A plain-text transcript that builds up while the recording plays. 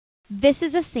This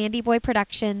is a Sandy Boy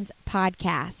Productions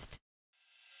podcast.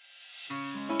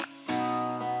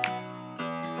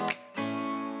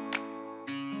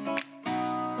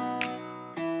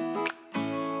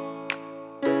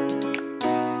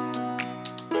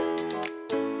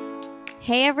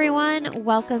 Hey everyone,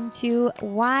 welcome to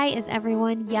Why Is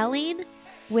Everyone Yelling?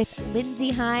 With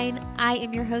Lindsay Hine. I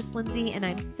am your host, Lindsay, and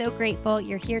I'm so grateful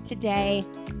you're here today.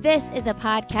 This is a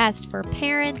podcast for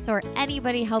parents or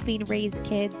anybody helping raise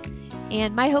kids,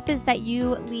 and my hope is that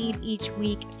you leave each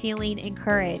week feeling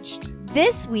encouraged.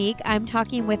 This week, I'm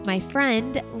talking with my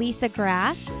friend, Lisa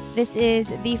Graft. This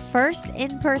is the first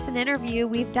in-person interview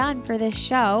we've done for this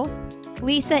show.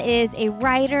 Lisa is a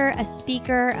writer, a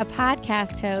speaker, a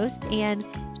podcast host, and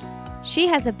she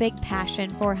has a big passion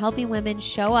for helping women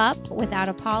show up without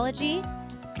apology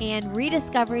and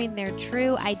rediscovering their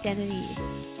true identities.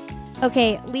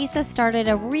 Okay, Lisa started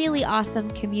a really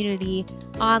awesome community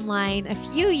online a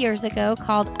few years ago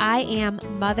called I Am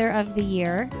Mother of the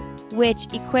Year,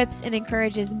 which equips and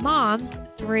encourages moms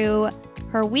through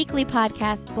her weekly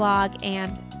podcast, blog,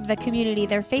 and the community.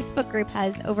 Their Facebook group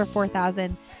has over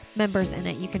 4,000 members in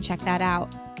it. You can check that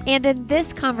out. And in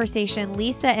this conversation,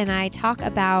 Lisa and I talk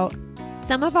about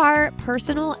some of our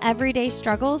personal everyday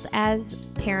struggles as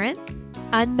parents,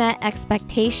 unmet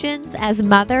expectations as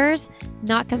mothers,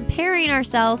 not comparing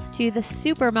ourselves to the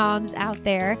super moms out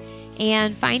there,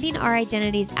 and finding our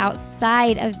identities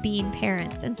outside of being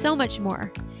parents, and so much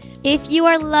more. If you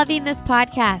are loving this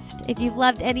podcast, if you've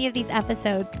loved any of these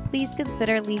episodes, please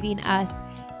consider leaving us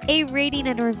a rating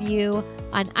and review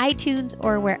on iTunes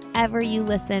or wherever you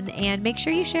listen, and make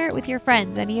sure you share it with your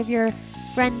friends, any of your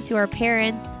friends who are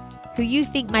parents who you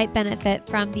think might benefit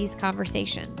from these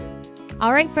conversations.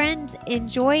 All right, friends,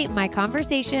 enjoy my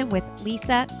conversation with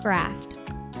Lisa Graft.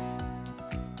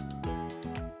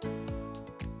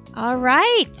 All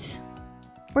right.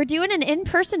 We're doing an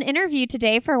in-person interview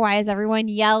today for Why Is Everyone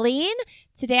Yelling?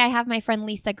 Today I have my friend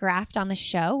Lisa Graft on the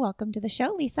show. Welcome to the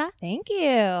show, Lisa. Thank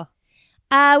you.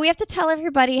 We have to tell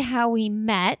everybody how we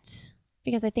met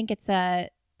because I think it's a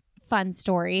fun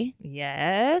story.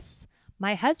 Yes.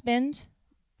 My husband,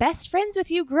 best friends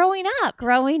with you growing up.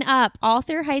 Growing up, all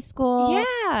through high school.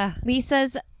 Yeah.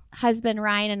 Lisa's husband,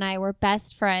 Ryan, and I were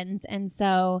best friends. And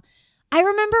so I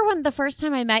remember when the first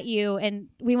time I met you and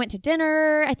we went to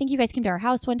dinner. I think you guys came to our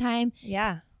house one time.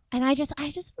 Yeah. And I just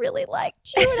really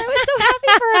liked you. And I was so happy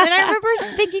for her. And I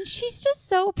remember thinking, she's just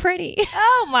so pretty.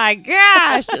 Oh my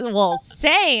gosh. Well,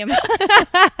 same.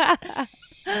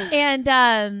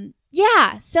 And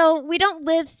yeah, so we don't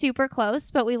live super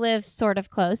close, but we live sort of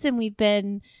close. And we've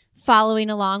been following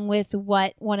along with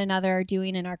what one another are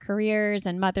doing in our careers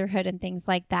and motherhood and things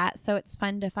like that. So it's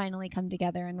fun to finally come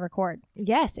together and record.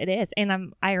 Yes, it is.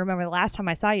 And I remember the last time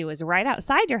I saw you was right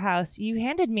outside your house. You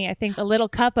handed me, I think, a little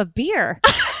cup of beer.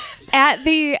 At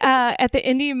the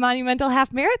Indian Monumental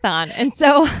Half Marathon. And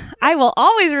so I will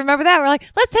always remember that. We're like,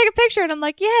 let's take a picture. And I'm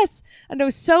like, yes. And I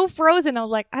was so frozen. I was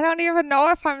like, I don't even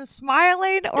know if I'm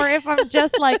smiling or if I'm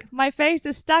just like, my face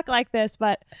is stuck like this,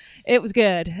 but it was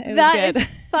good. That is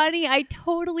funny. I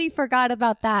totally forgot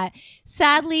about that.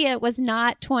 Sadly, it was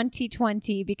not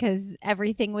 2020 because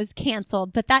everything was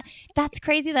canceled, but that's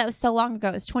crazy. That was so long ago.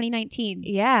 It was 2019.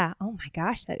 Yeah. Oh my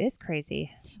gosh. That is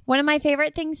crazy. One of my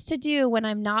favorite things to do when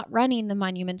I'm not running the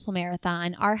Monumental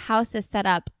Marathon, our house is set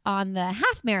up on the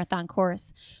half marathon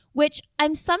course, which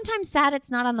I'm sometimes sad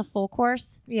it's not on the full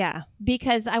course. Yeah.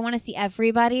 Because I want to see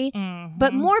everybody, Mm-hmm.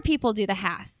 but more people do the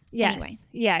half. Yes. Anyway.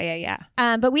 Yeah.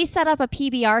 But we set up a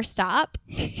PBR stop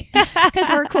because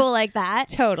we're cool like that.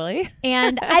 Totally.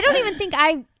 And I don't even think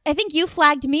I think you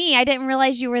flagged me. I didn't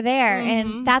realize you were there. Mm-hmm.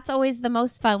 And that's always the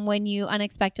most fun when you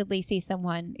unexpectedly see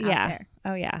someone out there.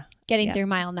 Oh, yeah. Getting through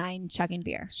mile 9, chugging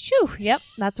beer. Shoo. Yep.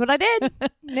 That's what I did.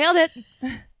 Nailed it.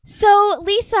 So,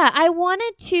 Lisa, I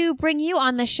wanted to bring you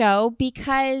on the show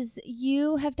because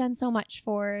you have done so much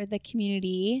for the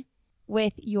community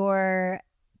with your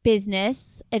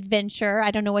business adventure. I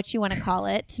don't know what you want to call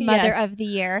it. Mother of the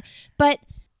Year. But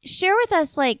share with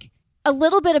us like a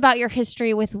little bit about your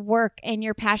history with work and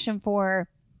your passion for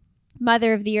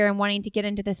Mother of the Year and wanting to get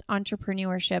into this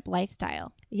entrepreneurship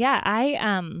lifestyle. Yeah,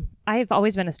 I've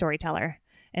always been a storyteller.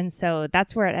 And so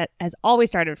that's where it has always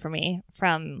started for me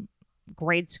from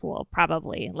grade school,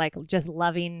 probably, like just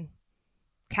loving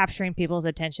capturing people's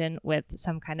attention with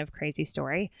some kind of crazy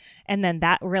story. And then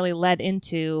that really led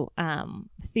into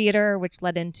theater, which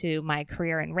led into my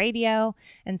career in radio.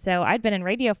 And so I'd been in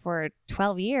radio for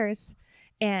 12 years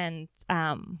and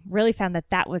really found that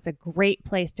that was a great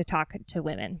place to talk to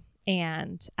women.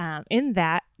 And in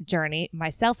that journey,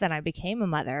 myself, then I became a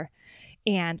mother.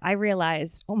 And I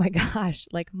realized, oh my gosh,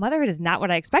 like motherhood is not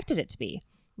what I expected it to be.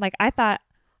 Like I thought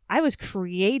I was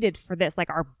created for this. Like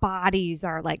our bodies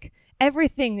are like,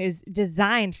 everything is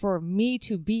designed for me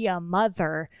to be a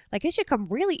mother. Like it should come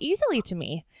really easily to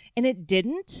me. And it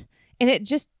didn't. And it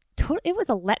just, it was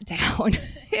a letdown.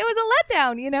 It was a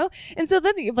letdown, you know? And so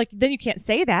then you can't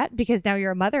say that because now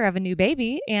you're a mother of a new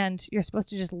baby and you're supposed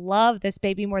to just love this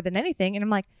baby more than anything. And I'm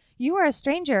like, you are a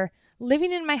stranger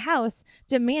living in my house,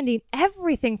 demanding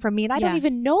everything from me. And I don't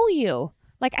even know you.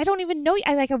 Like, I don't even know you.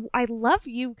 I love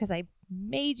you because I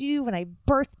made you and I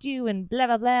birthed you and blah,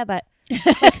 blah, blah. But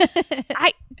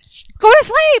I go to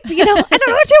sleep, you know, I don't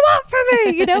know what you want from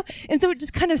me, you know? And so it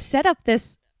just kind of set up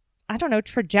this, I don't know,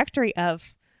 trajectory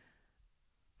of,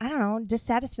 I don't know,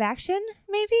 dissatisfaction,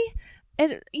 maybe.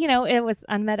 It was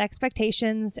unmet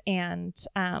expectations. And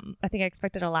I think I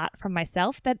expected a lot from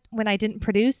myself that when I didn't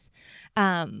produce,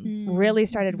 really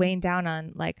started weighing down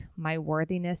on like my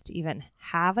worthiness to even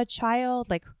have a child.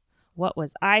 Like, what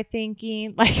was I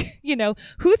thinking? Like, you know,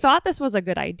 who thought this was a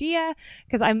good idea?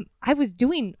 Because I was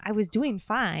doing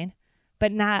fine,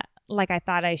 but not like I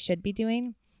thought I should be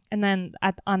doing. And then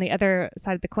on the other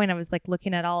side of the coin, I was like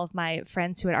looking at all of my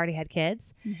friends who had already had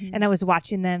kids, and I was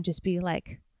watching them just be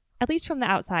like, at least from the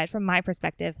outside, from my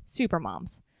perspective, super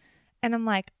moms. And I'm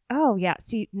like, oh yeah,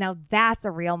 see, now that's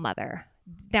a real mother.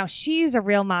 Now she's a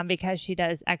real mom because she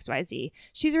does X, Y, Z.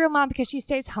 She's a real mom because she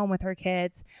stays home with her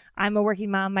kids. I'm a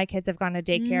working mom. My kids have gone to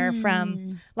daycare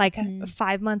from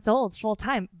 5 months old, full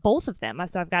time, both of them.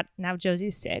 So I've got now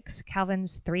Josie's 6,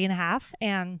 Calvin's 3.5.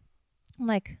 And I'm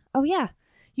like, oh yeah,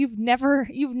 you've never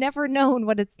known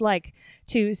what it's like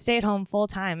to stay at home full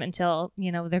time until,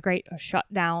 you know, the great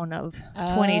shutdown of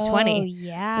 2020.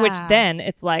 Yeah. Which then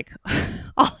it's like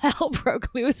all hell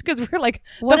broke loose because we're like,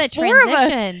 what the a four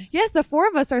transition. of us. Yes, the 4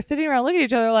 of us are sitting around looking at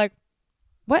each other like,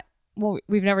 what? Well,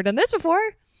 we've never done this before.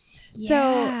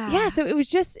 Yeah. So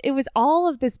it was all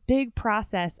of this big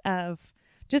process of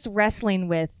just wrestling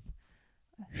with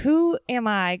who am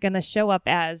I going to show up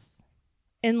as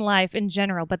in life in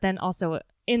general, but then also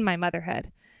in my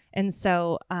motherhood. And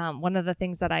so one of the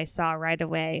things that I saw right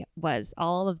away was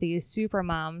all of these super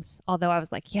moms, although I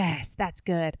was like, yes, that's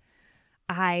good.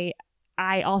 I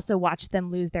also watched them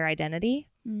lose their identity.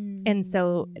 And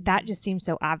so that just seems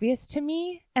so obvious to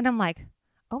me. And I'm like,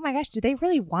 oh my gosh, do they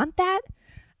really want that?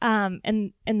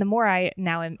 And the more I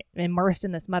now am immersed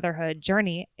in this motherhood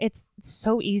journey, it's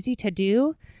so easy to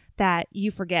do that you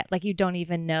forget, like you don't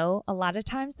even know a lot of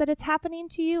times that it's happening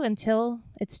to you until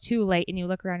it's too late and you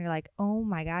look around and you're like, oh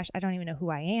my gosh, I don't even know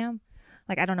who I am.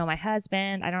 Like, I don't know my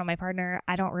husband. I don't know my partner.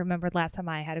 I don't remember the last time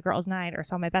I had a girls' night or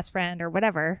saw my best friend or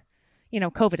whatever, you know,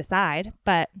 COVID aside.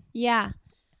 But yeah,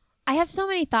 I have so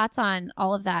many thoughts on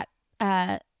all of that.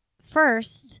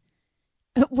 First,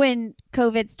 when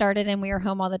COVID started and we were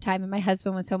home all the time and my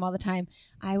husband was home all the time,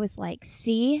 I was like,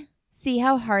 see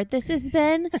how hard this has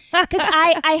been? Because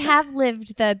I have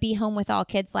lived the be home with all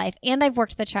kids life, and I've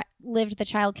lived the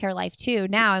childcare life too.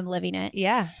 Now I'm living it.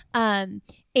 Yeah. And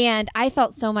I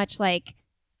felt so much like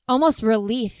almost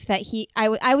relief that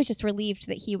I was just relieved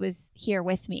that he was here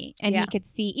with me and he could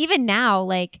see. Even now,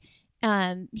 like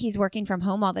he's working from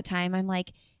home all the time. I'm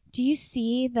like, do you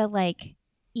see the like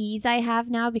ease I have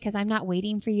now because I'm not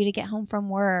waiting for you to get home from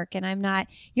work and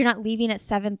you're not leaving at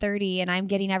 7:30 and I'm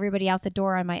getting everybody out the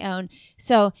door on my own.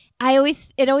 So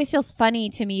it always feels funny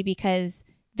to me because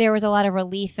there was a lot of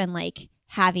relief in like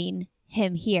having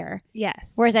him here.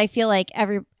 Yes. Whereas I feel like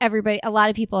everybody, a lot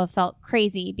of people have felt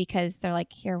crazy because they're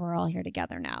like, here, we're all here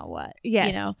together now. What? Yes.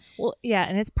 You know? Well, yeah.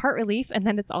 And it's part relief. And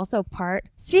then it's also part,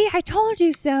 see, I told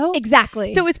you so.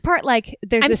 Exactly. So it's part like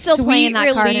there's I'm a still sweet playing that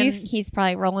relief. card and he's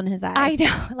probably rolling his eyes. I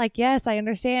know. Like, yes, I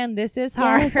understand. This is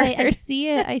hard. Yes, I see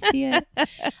it. I see it.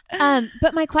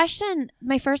 But my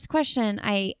first question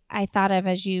I thought of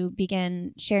as you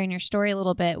began sharing your story a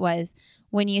little bit was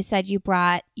when you said you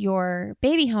brought your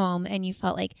baby home and you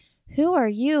felt like, who are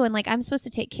you? And like, I'm supposed to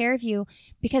take care of you,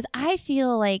 because I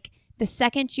feel like the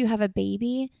second you have a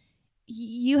baby,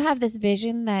 you have this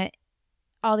vision that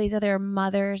all these other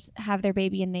mothers have their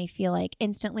baby and they feel like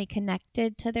instantly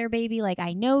connected to their baby. Like,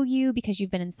 I know you because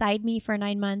you've been inside me for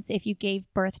 9 months if you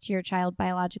gave birth to your child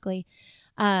biologically.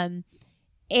 And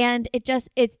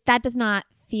that does not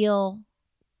feel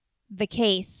the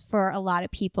case for a lot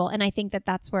of people. And I think that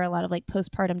that's where a lot of like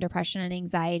postpartum depression and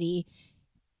anxiety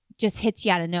just hits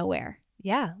you out of nowhere.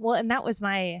 Yeah. Well, and that was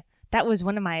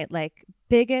one of my like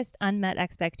biggest unmet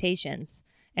expectations.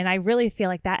 And I really feel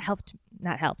like that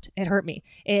it hurt me.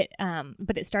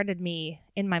 But it started me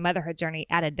in my motherhood journey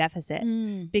at a deficit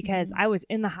because I was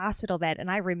in the hospital bed and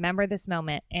I remember this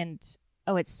moment and,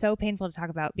 oh, it's so painful to talk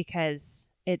about because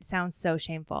it sounds so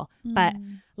shameful, but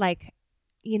like,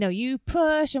 you know, you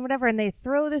push and whatever, and they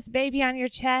throw this baby on your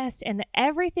chest, and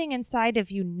everything inside of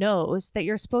you knows that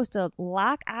you're supposed to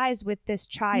lock eyes with this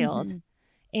child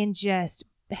and just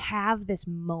have this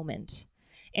moment.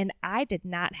 And I did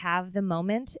not have the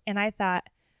moment. And I thought,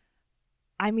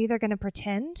 I'm either going to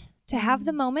pretend to have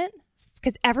the moment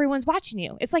because everyone's watching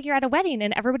you. It's like you're at a wedding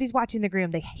and everybody's watching the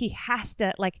groom. He has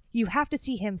to, like, you have to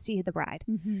see him see the bride.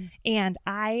 And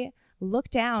I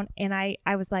looked down and I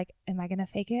was like, am I going to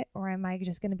fake it? Or am I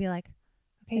just going to be like,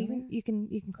 okay, you can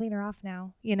clean her off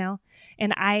now, you know?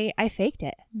 And I faked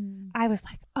it. I was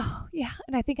like, oh yeah.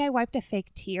 And I think I wiped a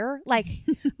fake tear. Like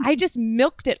I just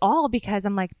milked it all because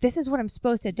I'm like, this is what I'm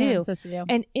supposed to do.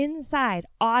 And inside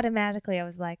automatically I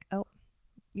was like, oh,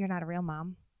 you're not a real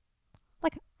mom.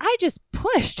 Like I just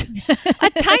pushed a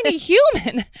tiny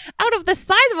human out of the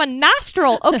size of a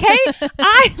nostril. Okay.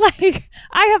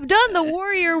 I have done the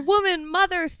warrior woman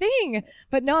mother thing,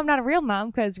 but no, I'm not a real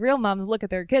mom because real moms look at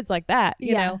their kids like that,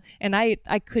 you know, and I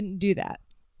couldn't do that.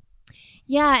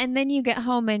 Yeah. And then you get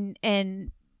home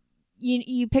and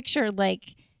you picture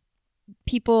like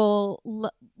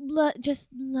people just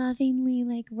lovingly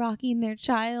like rocking their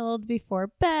child before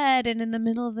bed and in the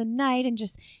middle of the night and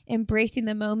just embracing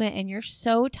the moment, and you're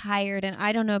so tired. And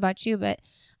I don't know about you, but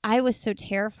I was so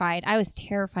terrified. I was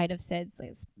terrified of SIDS,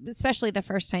 especially the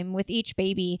first time. With each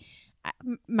baby,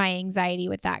 my anxiety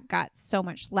with that got so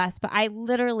much less, but I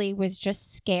literally was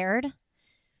just scared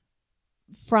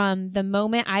from the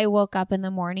moment I woke up in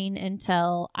the morning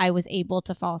until I was able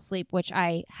to fall asleep, which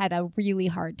I had a really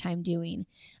hard time doing.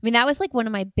 I mean, that was like one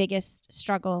of my biggest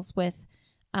struggles with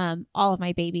all of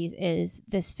my babies, is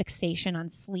this fixation on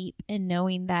sleep and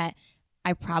knowing that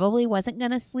I probably wasn't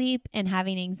going to sleep and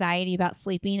having anxiety about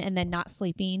sleeping and then not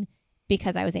sleeping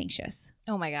because I was anxious.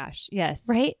 Oh my gosh. Yes.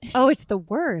 Right? Oh, it's the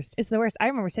worst. It's the worst. I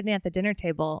remember sitting at the dinner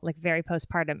table, like very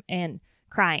postpartum, and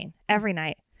crying every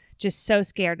night. Just so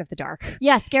scared of the dark.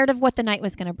 Yeah, scared of what the night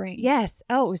was going to bring. Yes.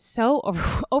 Oh, it was so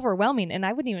overwhelming. And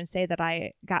I wouldn't even say that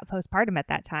I got postpartum at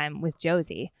that time with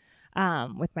Josie,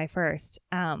 with my first.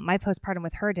 My postpartum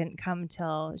with her didn't come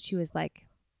until she was like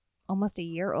almost a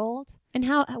year old. And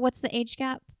what's the age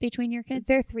gap between your kids?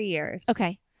 They're 3 years.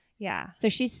 Okay. Yeah. So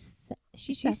she's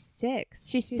 6.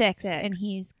 She's 6 and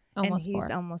he's almost 4.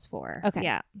 He's almost 4. Okay.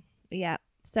 Yeah. Yeah.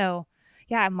 So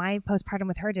yeah, my postpartum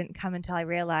with her didn't come until I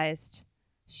realized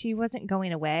she wasn't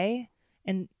going away,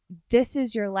 and this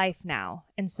is your life now.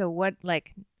 And so what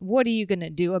are you going to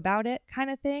do about it kind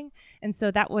of thing? And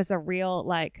so that was a real,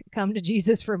 like, come to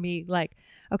Jesus for me. Like,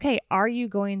 okay, are you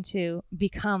going to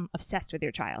become obsessed with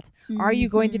your child? Are you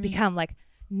going to become like,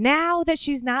 now that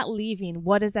she's not leaving,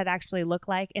 what does that actually look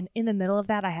like? And in the middle of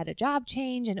that, I had a job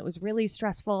change and it was really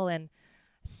stressful and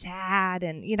sad.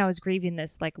 And, you know, I was grieving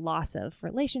this like loss of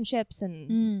relationships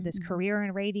and this career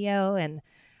in radio, and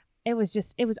it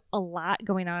was a lot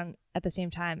going on at the same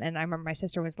time. And I remember my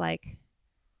sister was like,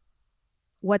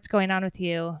 what's going on with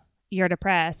you? You're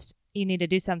depressed. You need to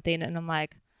do something. And I'm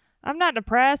like, I'm not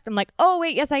depressed. I'm like, oh,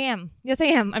 wait, yes, I am. Yes, I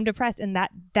am. I'm depressed. And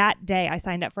that day I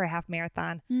signed up for a half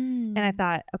marathon. And I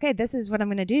thought, okay, this is what I'm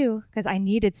going to do, because I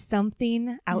needed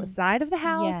something outside of the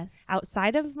house,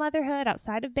 outside of motherhood,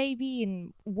 outside of baby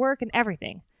and work and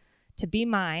everything, to be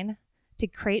mine, to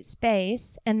create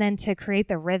space, and then to create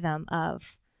the rhythm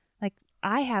of,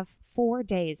 I have 4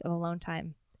 days of alone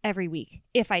time every week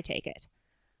if I take it.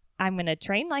 I'm going to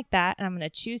train like that, and I'm going to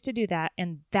choose to do that,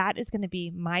 and that is going to be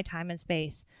my time and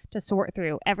space to sort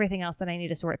through everything else that I need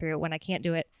to sort through when I can't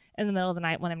do it in the middle of the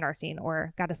night when I'm nursing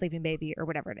or got a sleeping baby or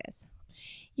whatever it is.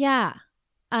 Yeah.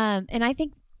 And I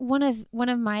think one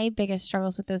of my biggest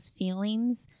struggles with those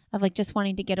feelings of like just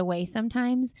wanting to get away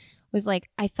sometimes was like,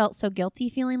 I felt so guilty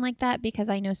feeling like that because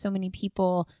I know so many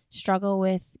people struggle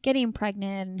with getting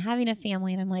pregnant and having a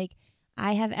family. And I'm like,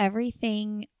 I have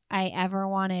everything I ever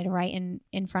wanted right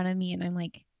in front of me. And I'm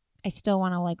like, I still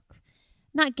want to like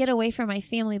not get away from my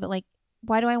family, but like,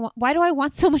 why do I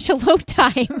want so much alone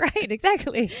time? Right.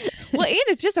 Exactly. Well, and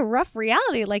it's just a rough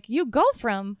reality. Like you go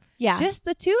from just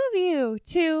the two of you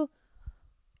to,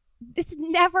 it's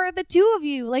never the two of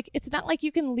you. Like, it's not like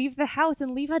you can leave the house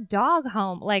and leave a dog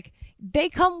home. Like, they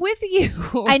come with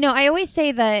you. I know. I always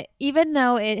say that even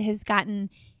though it has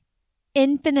gotten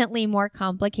infinitely more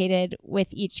complicated with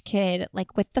each kid,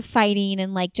 like with the fighting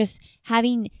and like just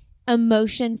having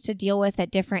emotions to deal with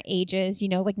at different ages, you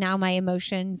know, like now my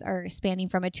emotions are spanning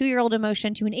from a 2-year-old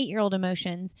emotion to an 8-year-old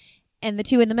emotions and the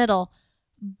 2 in the middle.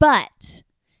 But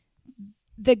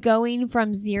the going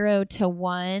from 0 to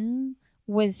 1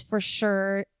 was for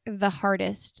sure the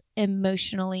hardest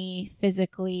emotionally,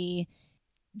 physically,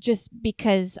 just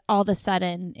because all of a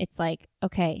sudden it's like,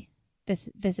 okay,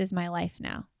 this is my life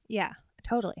now. Yeah,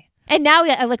 totally. And now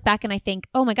I look back and I think,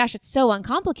 oh my gosh, it's so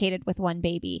uncomplicated with one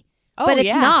baby. Oh, but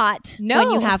it's not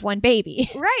when you have one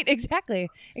baby. Right, exactly.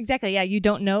 Yeah, you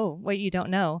don't know what you don't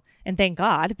know. And thank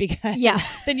God, because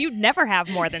then you'd never have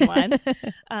more than one.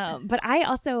 But I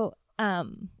also,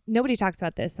 nobody talks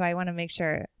about this, so I want to make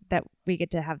sure that we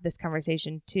get to have this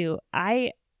conversation too.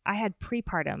 I had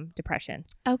prepartum depression.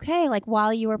 Okay, like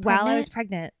while you were pregnant? While I was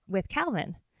pregnant with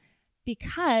Calvin.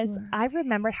 Because I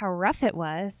remembered how rough it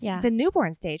was, the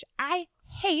newborn stage. I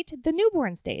hate the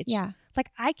newborn stage. Yeah. Like,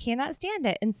 I cannot stand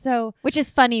it. And so... Which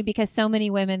is funny because so many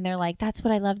women, they're like, that's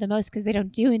what I love the most because they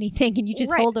don't do anything and you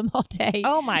just hold them all day.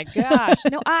 Oh my gosh.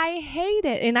 No, I hate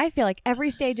it. And I feel like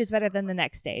every stage is better than the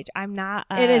next stage. I'm not...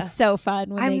 it is so fun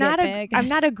when they get big. I'm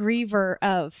not a griever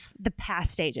of the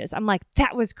past stages. I'm like,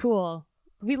 that was cool.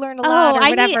 We learned a lot or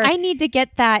whatever. I need to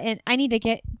get that, and I need to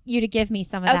get you to give me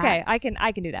some of that. Okay, I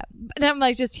can do that. And I'm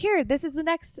like, just here, this is the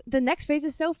next phase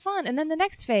is so fun. And then the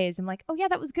next phase, I'm like, oh yeah,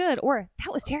 that was good. Or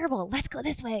that was terrible. Let's go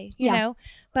this way, you know?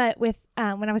 But with,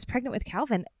 when I was pregnant with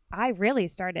Calvin, I really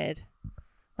started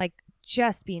like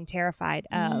just being terrified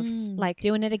of like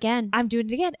doing it again. I'm doing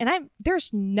it again. And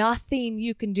there's nothing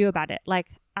you can do about it.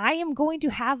 Like, I am going to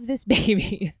have this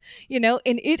baby, you know,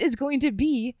 and it is going to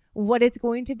be what it's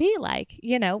going to be like,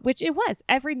 you know, which it was.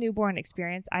 Every newborn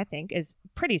experience, I think, is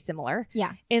pretty similar.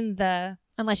 Yeah.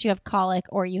 Unless you have colic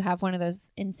or you have one of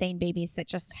those insane babies that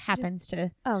just happens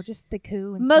to. Oh, just the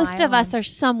coo and most smile of us are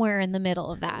somewhere in the middle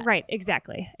of that. Right.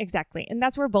 Exactly. And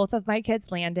that's where both of my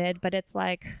kids landed. But it's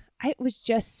like, it was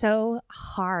just so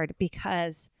hard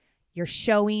because you're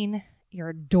showing you're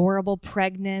adorable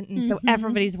pregnant. And so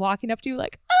everybody's walking up to you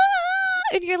like,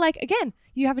 ah! And you're like, again,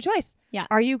 you have a choice. Yeah.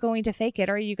 Are you going to fake it?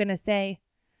 Or are you going to say,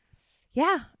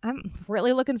 yeah, I'm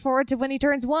really looking forward to when he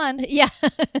turns 1. Yeah.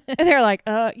 And they're like,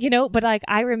 you know, but like,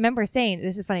 I remember saying,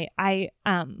 this is funny.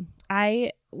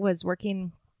 I was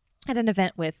working at an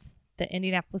event with the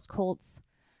Indianapolis Colts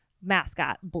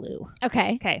mascot, Blue.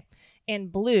 Okay. And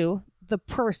Blue, the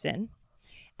person,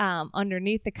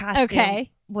 underneath the costume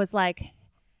was like,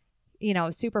 you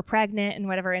know, super pregnant and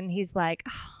whatever. And he's like,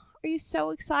 oh, are you so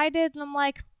excited? And I'm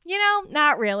like, you know,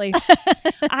 not really.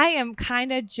 I am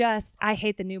kind of I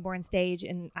hate the newborn stage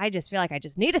and I just feel like I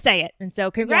just need to say it. And so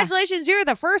congratulations, you're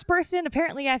the first person.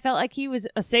 Apparently I felt like he was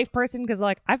a safe person because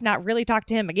like, I've not really talked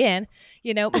to him again,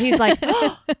 you know, but he's like,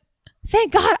 oh,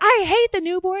 thank God, I hate the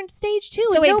newborn stage too.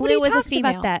 So and wait, nobody Blue was talks a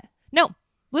female? about that. No,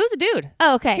 Blue's a dude.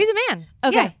 Oh, okay. He's a man.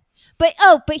 Okay. Yeah.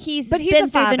 But he's been through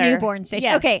father. the newborn stage.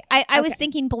 Yes. Okay. I was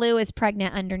thinking Blue is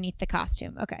pregnant underneath the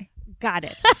costume. Okay. Got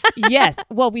it. Yes.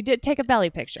 Well, we did take a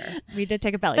belly picture.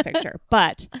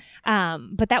 But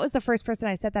that was the first person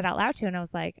I said that out loud to. And I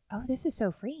was like, oh, this is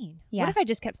so freeing. Yeah. What if I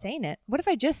just kept saying it? What if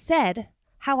I just said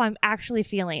how I'm actually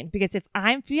feeling? Because if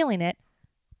I'm feeling it,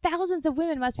 thousands of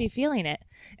women must be feeling it.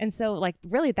 And so like,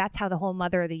 really, that's how the whole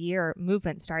Mother of the Year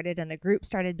movement started and the group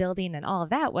started building and all of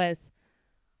that was,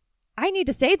 I need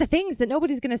to say the things that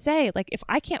nobody's going to say. Like, if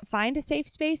I can't find a safe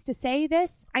space to say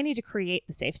this, I need to create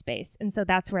the safe space. And so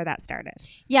that's where that started.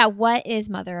 Yeah. What is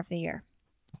Mother of the Year?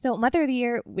 So Mother of the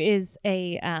Year is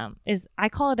I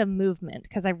call it a movement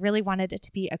because I really wanted it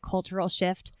to be a cultural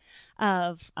shift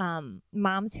of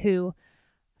moms who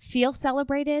feel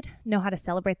celebrated, know how to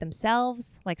celebrate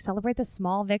themselves, like celebrate the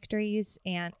small victories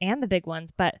and the big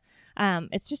ones. But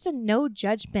it's just a no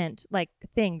judgment like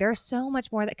thing. There's so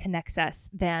much more that connects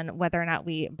us than whether or not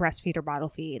we breastfeed or bottle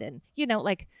feed. And, you know,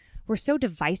 like we're so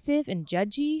divisive and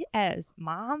judgy as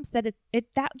moms that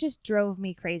that just drove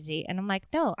me crazy. And I'm like,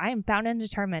 no, I am bound and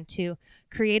determined to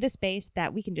create a space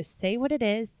that we can just say what it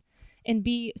is and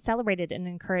be celebrated and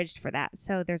encouraged for that.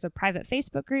 So there's a private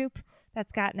Facebook group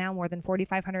that's got now more than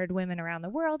 4,500 women around the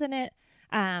world in it.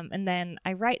 And then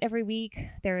I write every week.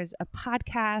 There's a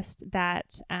podcast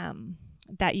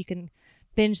that you can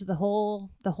binge the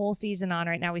whole season on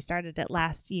right now. We started it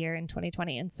last year in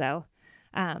 2020. And so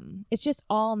it's just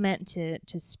all meant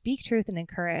to speak truth and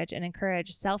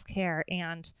encourage self-care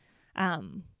and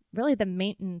really the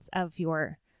maintenance of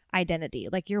your identity.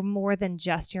 Like you're more than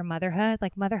just your motherhood.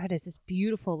 Like motherhood is this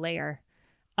beautiful layer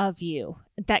of you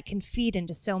that can feed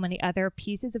into so many other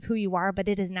pieces of who you are, but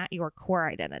it is not your core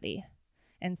identity.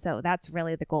 And so that's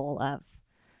really the goal of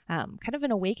kind of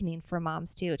an awakening for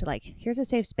moms too, to like, here's a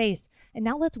safe space and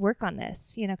now let's work on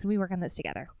this. You know, can we work on this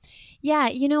together? Yeah.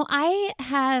 You know, I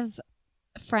have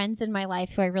friends in my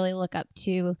life who I really look up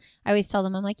to. I always tell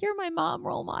them, I'm like, you're my mom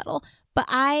role model. But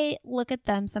I look at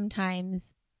them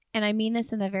sometimes, and I mean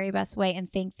this in the very best way,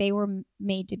 and think they were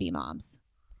made to be moms.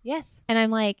 Yes. And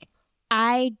I'm like,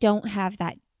 I don't have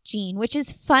that gene, which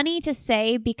is funny to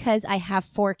say because I have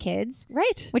 4 kids.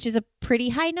 Right. Which is a pretty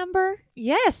high number.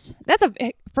 Yes.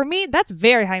 For me, that's a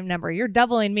very high number. You're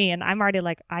doubling me and I'm already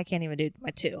like, I can't even do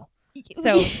my 2.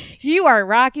 So you are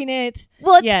rocking it.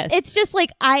 Well, yes. It's just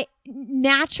like I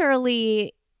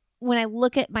naturally, when I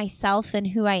look at myself and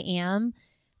who I am,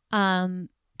 and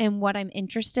what I'm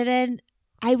interested in,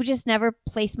 I would just never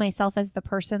place myself as the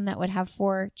person that would have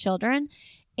 4 children.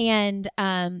 And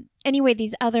anyway,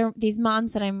 these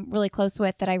moms that I'm really close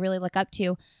with, that I really look up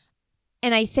to,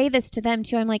 and I say this to them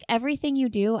too, I'm like, everything you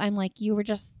do, I'm like,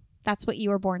 that's what you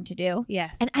were born to do.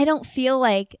 Yes. And I don't feel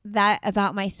like that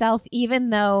about myself, even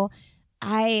though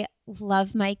I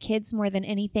love my kids more than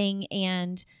anything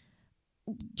and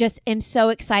just am so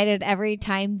excited every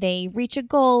time they reach a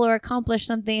goal or accomplish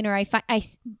something, or I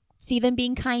see them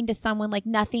being kind to someone. Like,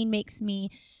 nothing makes me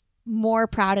more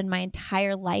proud in my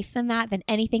entire life than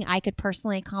anything I could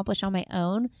personally accomplish on my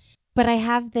own. But I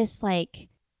have this, like,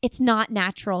 it's not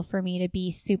natural for me to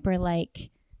be super like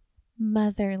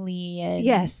motherly and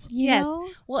yes. know?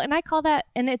 Well, and I call that,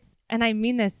 and I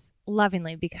mean this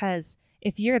lovingly, because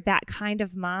if you're that kind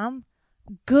of mom,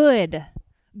 good,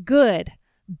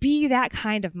 be that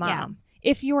kind of mom.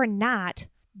 Yeah. If you're not,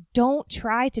 don't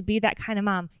try to be that kind of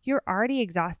mom. You're already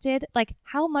exhausted. Like,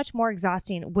 how much more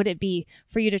exhausting would it be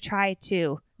for you to try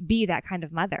to be that kind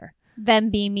of mother? Them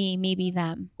be me be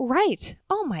them. Right.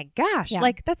 Oh my gosh. Yeah.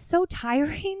 Like, that's so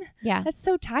tiring. Yeah. That's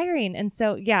so tiring. And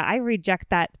so, yeah, I reject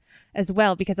that as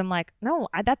well, because I'm like, no,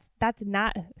 that's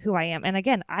not who I am. And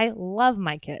again, I love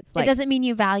my kids. Like, it doesn't mean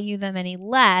you value them any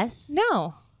less.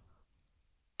 No.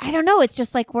 I don't know. It's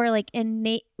just like we're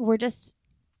just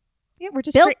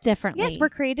built differently. Yes, we're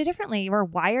created differently. We're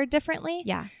wired differently.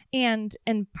 Yeah. And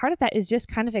part of that is just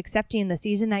kind of accepting the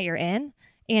season that you're in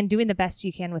and doing the best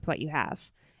you can with what you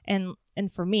have. And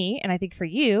for me, and I think for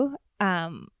you,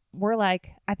 we're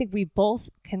like, I think we both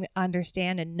can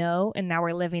understand and know, and now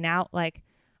we're living out, like,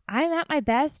 I'm at my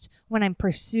best when I'm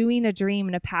pursuing a dream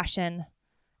and a passion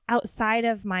outside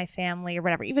of my family or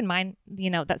whatever, even mine,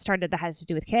 that has to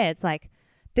do with kids. Like,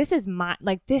 this is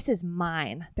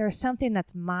mine. There's something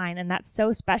that's mine. And that's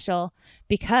so special,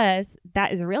 because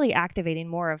that is really activating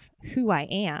more of who I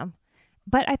am.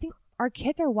 But I think our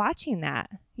kids are watching that,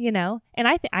 and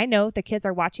I know the kids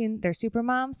are watching their super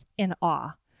moms in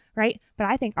awe, right? But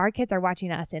I think our kids are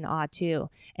watching us in awe too.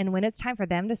 And when it's time for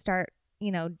them to start,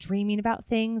 dreaming about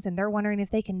things, and they're wondering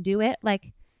if they can do it,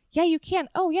 like, yeah, you can.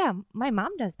 Oh yeah, my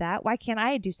mom does that. Why can't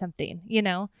I do something,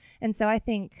 And so I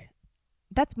think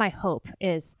that's my hope,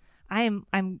 is I'm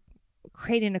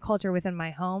creating a culture within my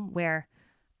home where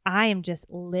I am just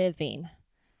living,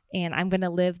 and I'm going to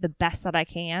live the best that I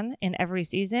can in every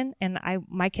season. And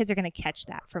my kids are going to catch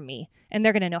that from me, and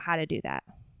they're going to know how to do that.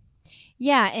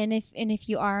 Yeah. And if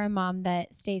you are a mom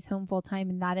that stays home full time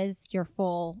and that is your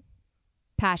full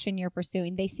passion you're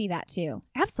pursuing, they see that too.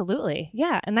 Absolutely.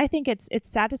 Yeah. And I think it's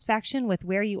satisfaction with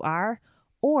where you are,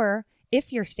 or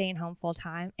if you're staying home full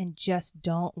time and just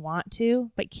don't want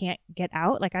to, but can't get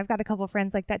out. Like, I've got a couple of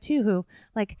friends like that too, who,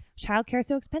 like, childcare is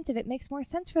so expensive, it makes more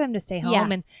sense for them to stay home. Yeah,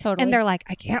 and totally. And they're like,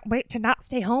 I can't wait to not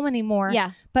stay home anymore.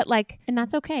 Yeah. But like, and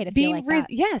that's okay to feel like that.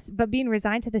 Yes. But being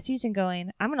resigned to the season,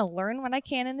 going, I'm going to learn what I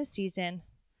can in this season,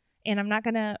 and I'm not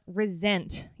going to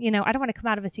resent, I don't want to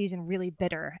come out of a season really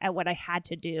bitter at what I had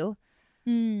to do.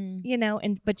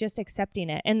 But just accepting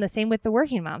it. And the same with the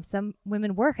working moms. Some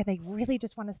women work and they really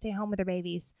just want to stay home with their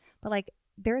babies. But like,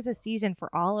 there's a season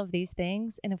for all of these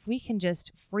things. And if we can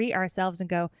just free ourselves and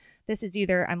go, this is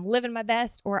either I'm living my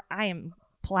best or I am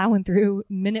plowing through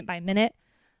minute by minute,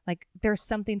 like, there's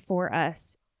something for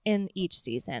us in each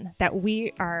season that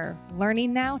we are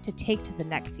learning now to take to the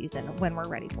next season when we're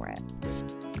ready for it.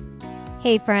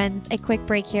 Hey friends, a quick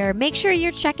break here. Make sure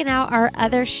you're checking out our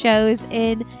other shows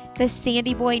in the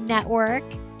Sandy Boy Network.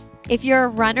 If you're a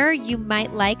runner, you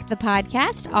might like the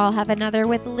podcast, I'll Have Another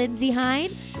with Lindsay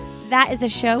Hine. That is a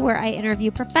show where I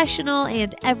interview professional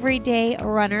and everyday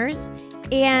runners.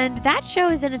 And that show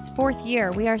is in its 4th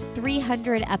year. We are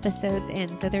 300 episodes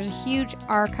in, so there's a huge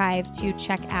archive to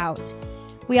check out.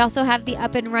 We also have the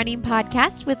Up and Running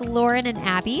podcast with Lauren and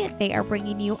Abby. They are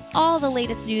bringing you all the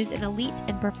latest news in elite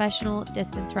and professional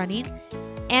distance running.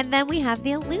 And then we have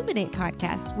the Illuminate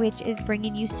podcast, which is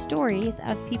bringing you stories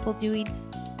of people doing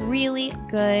really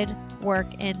good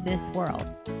work in this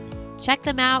world. Check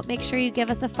them out. Make sure you give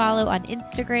us a follow on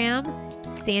Instagram,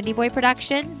 Sandy Boy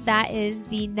Productions. That is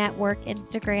the network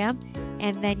Instagram.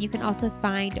 And then you can also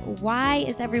find Why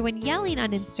Is Everyone Yelling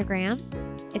on Instagram.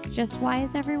 It's just Why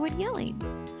Is Everyone Yelling?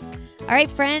 All right,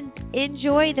 friends,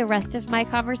 enjoy the rest of my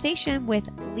conversation with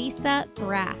Lisa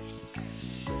Graft.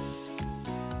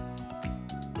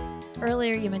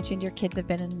 Earlier, you mentioned your kids have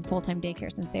been in full-time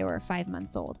daycare since they were 5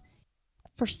 months old.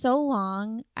 For so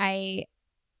long, I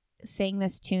sang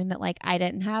this tune that like I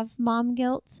didn't have mom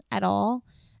guilt at all.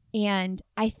 And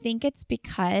I think it's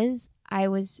because I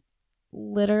was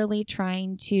literally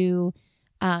trying to,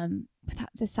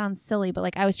 this sounds silly, but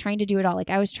like I was trying to do it all. Like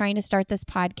I was trying to start this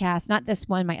podcast, not this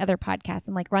one, my other podcast,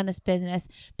 and like run this business,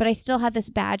 but I still had this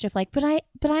badge of like, but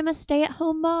I'm a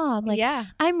stay-at-home mom. Like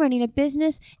I'm running a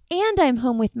business and I'm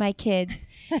home with my kids.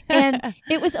 And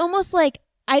it was almost like,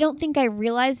 I don't think I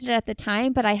realized it at the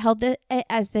time, but I held it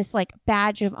as this like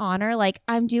badge of honor. Like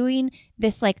I'm doing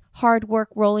this like hard work,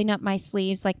 rolling up my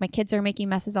sleeves. Like my kids are making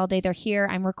messes all day. They're here.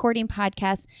 I'm recording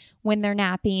podcasts when they're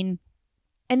napping.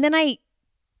 And then I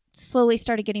slowly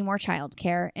started getting more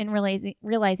childcare and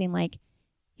realizing like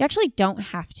you actually don't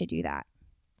have to do that.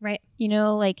 Right. You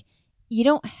know, like you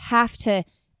don't have to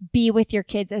be with your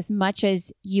kids as much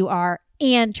as you are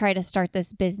and try to start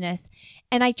this business.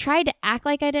 And I tried to act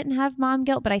like I didn't have mom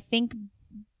guilt, but I think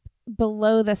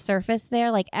below the surface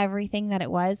there, like everything that it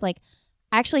was, like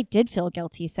I actually did feel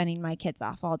guilty sending my kids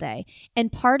off all day.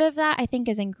 And part of that I think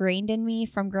is ingrained in me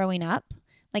from growing up,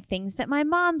 like things that my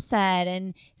mom said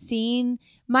and seeing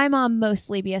my mom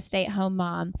mostly be a stay-at-home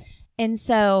mom. And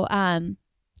so,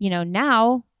 you know,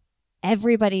 now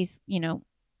everybody's, you know,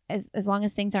 as long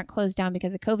as things aren't closed down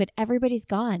because of COVID, everybody's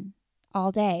gone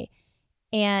all day.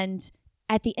 And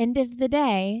at the end of the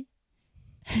day,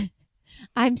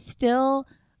 I'm still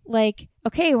like,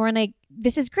 okay,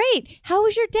 this is great. How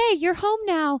was your day? You're home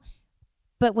now.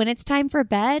 But when it's time for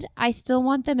bed, I still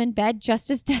want them in bed just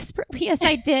as desperately as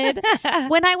I did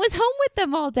when I was home with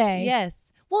them all day.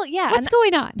 Yes. Well, yeah. What's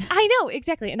going on? I know,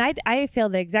 exactly. And I feel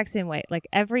the exact same way. Like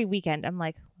every weekend, I'm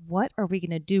like, what are we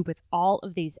going to do with all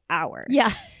of these hours?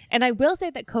 Yeah. And I will say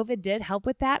that COVID did help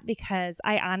with that because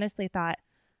I honestly thought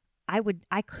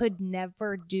I could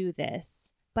never do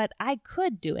this, but I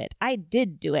could do it. I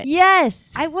did do it.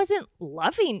 Yes. I wasn't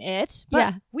loving it,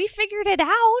 but we figured it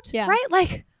out, right?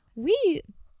 Like we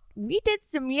did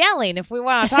some yelling if we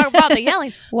want to talk about the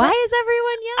yelling. Why is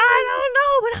everyone yelling? I don't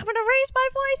know, but I'm going to raise my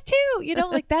voice too. You know,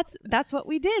 like that's what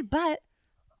we did, but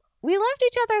we loved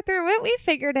each other through it. We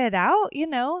figured it out, you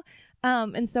know?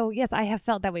 And so, yes, I have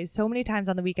felt that way so many times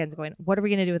on the weekends going, what are we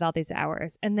going to do with all these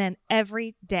hours? And then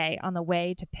every day on the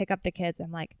way to pick up the kids,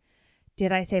 I'm like,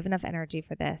 did I save enough energy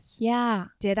for this? Yeah.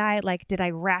 Did I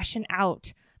ration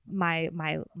out my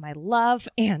love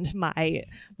and my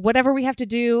whatever we have to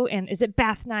do? And is it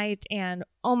bath night? And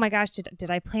oh my gosh, did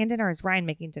I plan dinner? Is Ryan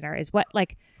making dinner? Is what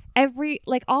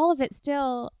all of it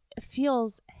still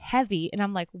feels heavy. And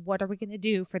I'm like, what are we going to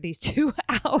do for these 2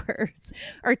 hours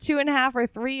or 2.5 or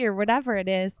 3 or whatever it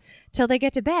is till they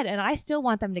get to bed? And I still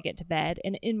want them to get to bed.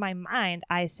 And in my mind,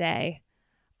 I say,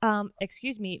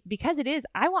 excuse me, because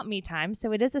I want me time.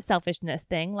 So it is a selfishness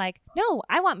thing. Like, no,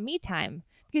 I want me time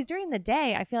because during the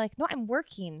day I feel like, no, I'm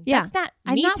working. Yeah. That's not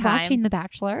I'm me not time. watching The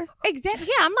Bachelor. Exactly.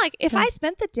 Yeah. I'm like, if I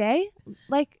spent the day,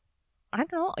 like, I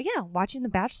don't know. Yeah. Watching The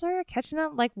Bachelor, catching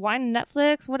up, like wine,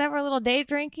 Netflix, whatever, little day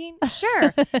drinking.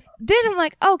 Sure. Then I'm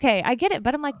like, okay, I get it.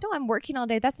 But I'm like, no, I'm working all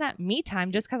day. That's not me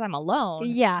time just because I'm alone.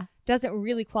 Yeah. Doesn't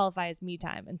really qualify as me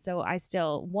time. And so I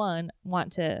still,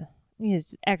 want to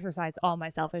just exercise all my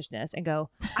selfishness and go,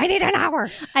 I need an hour.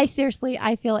 I feel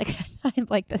like I'm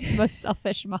like the most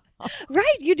selfish mom.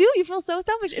 Right. You do. You feel so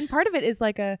selfish. And part of it is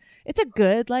like it's a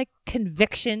good like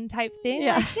conviction type thing.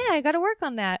 Yeah. Like, yeah, I got to work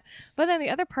on that. But then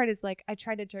the other part is like, I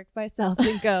try to trick myself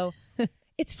and go,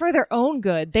 it's for their own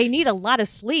good. They need a lot of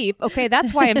sleep. Okay.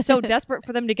 That's why I'm so desperate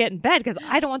for them to get in bed because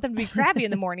I don't want them to be crabby in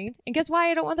the morning. And guess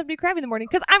why I don't want them to be crabby in the morning?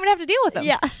 Because I'm going to have to deal with them.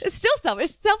 Yeah. It's still selfish.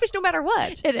 Selfish no matter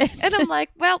what. It is. And I'm like,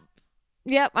 well,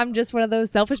 yep, I'm just one of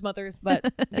those selfish mothers,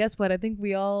 but guess what? I think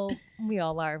we all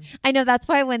are. I know that's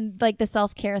why when like the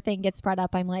self-care thing gets brought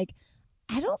up, I'm like,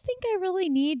 I don't think I really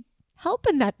need help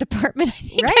in that department. I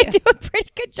think I do a pretty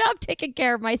good job taking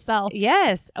care of myself.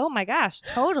 Yes. Oh my gosh,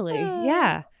 totally.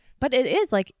 Yeah. But it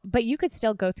is like, but you could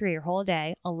still go through your whole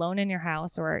day alone in your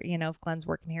house or, you know, if Glenn's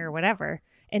working here or whatever,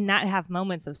 and not have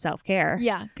moments of self-care.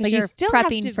 Yeah. Because you're you still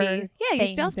prepping have to for you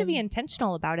still have to be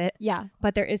intentional about it. Yeah.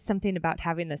 But there is something about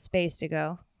having the space to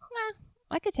go,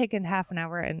 I could take in half an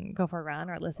hour and go for a run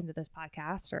or listen to this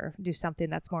podcast or do something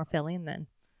that's more filling than,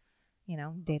 you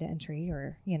know, data entry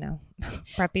or, you know,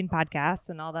 prepping podcasts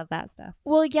and all of that stuff.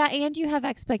 Well, yeah. And you have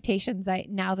expectations.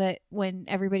 Now that when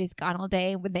everybody's gone all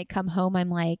day, when they come home, I'm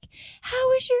like, how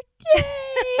was your day?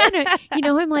 And, you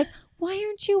know, I'm like, why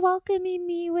aren't you welcoming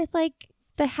me with like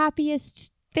the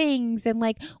happiest things? And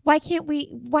like, why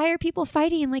are people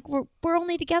fighting? Like we're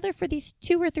only together for these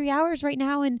 2 or 3 hours right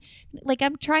now. And like,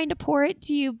 I'm trying to pour it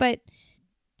to you, but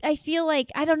I feel like,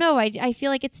 I don't know. I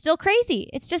feel like it's still crazy.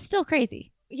 It's just still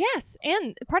crazy. Yes.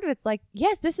 And part of it's like,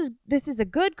 yes, this is a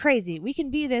good crazy. We can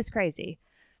be this crazy.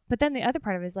 But then the other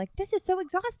part of it is like, this is so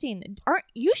exhausting.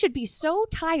 You should be so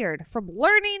tired from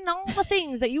learning all the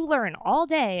things that you learn all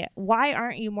day. Why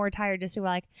aren't you more tired just to be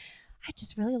like, I'd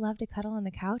just really love to cuddle on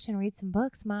the couch and read some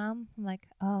books, Mom. I'm like,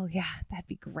 oh, yeah, that'd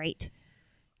be great.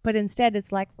 But instead,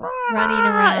 it's like, running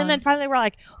around. And then finally, we're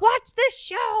like, watch this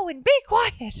show and be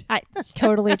quiet. It's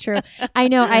totally true. I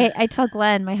know. I tell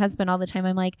Glenn, my husband, all the time,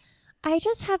 I'm like, I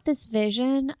just have this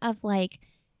vision of like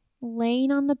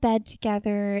laying on the bed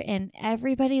together and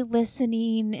everybody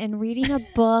listening and reading a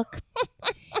book.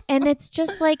 And it's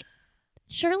just like,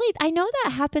 surely, I know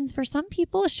that happens for some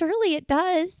people. Surely it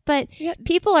does. But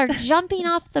people are jumping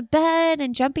off the bed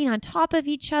and jumping on top of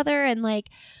each other. And like,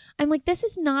 I'm like, this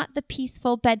is not the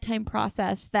peaceful bedtime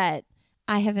process that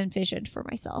I have envisioned for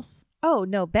myself. Oh,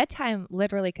 no. Bedtime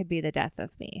literally could be the death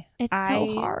of me. It's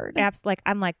so hard.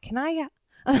 I'm like, can I...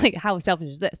 Like, how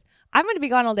selfish is this? I'm going to be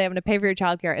gone all day. I'm going to pay for your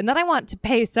childcare. And then I want to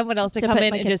pay someone else to come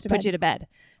in and just put you to bed.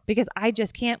 Because I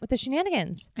just can't with the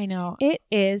shenanigans. I know. It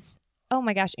is, oh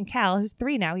my gosh. And Cal, who's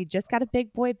 3 now, he just got a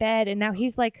big boy bed. And now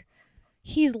he's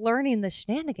learning the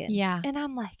shenanigans. Yeah. And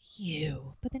I'm like,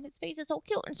 But then his face is so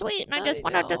cute and sweet. And I just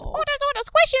want to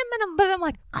squish him. But I'm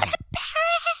like, go to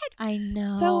bed. I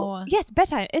know. So, yes,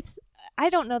 bedtime. I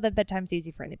don't know that bedtime's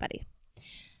easy for anybody.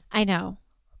 I know.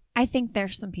 I think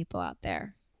there's some people out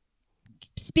there.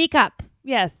 Speak up.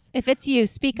 Yes. If it's you,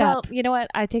 speak up. Well, you know what?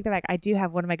 I take that back. I do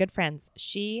have one of my good friends.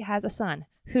 She has a son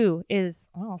who is,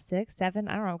 6, 7,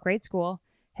 I don't know, grade school,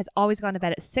 has always gone to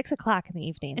bed at 6 o'clock in the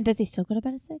evening. And does he still go to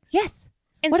bed at 6? Yes.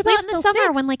 And what about in the summer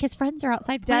 6? when like his friends are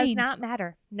outside playing? Does not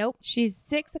matter. Nope. She's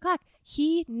 6 o'clock.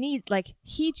 He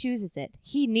chooses it.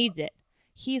 He needs it.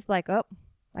 He's like, oh,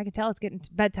 I can tell it's getting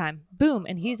to bedtime. Boom.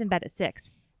 And he's in bed at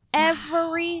 6.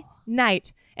 Every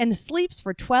night and sleeps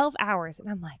for 12 hours. And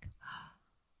I'm like,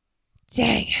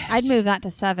 dang it. I'd move that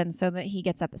to 7 so that he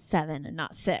gets up at 7 and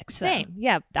not 6. So. Same.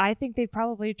 Yeah. I think they've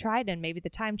probably tried and maybe the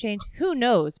time change. Who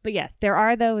knows? But yes, there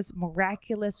are those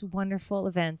miraculous, wonderful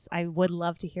events. I would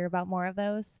love to hear about more of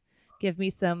those. Give me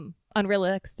some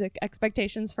unrealistic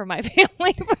expectations for my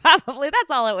family. Probably.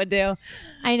 That's all it would do.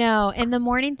 I know. And the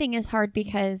morning thing is hard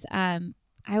because, I'm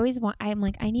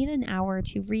like, I need an hour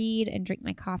to read and drink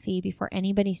my coffee before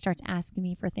anybody starts asking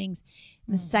me for things.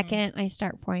 And the second I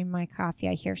start pouring my coffee,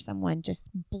 I hear someone just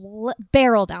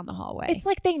barrel down the hallway. It's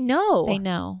like they know. They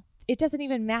know. It doesn't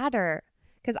even matter.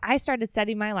 Because I started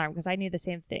setting my alarm because I need the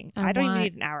same thing. I don't even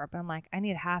need an hour, but I'm like, I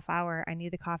need a half hour. I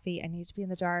need the coffee. I need to be in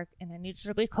the dark, and I need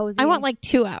to be cozy. I want like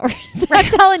 2 hours. I'm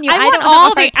telling you, I want don't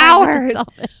all the hours.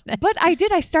 But But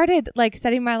I started like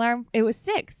setting my alarm. It was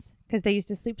 6 because they used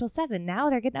to sleep till 7.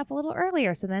 Now they're getting up a little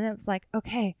earlier. So then it was like,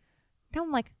 okay, now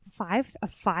I'm like a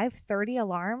 5:30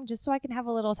 alarm just so I can have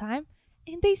a little time.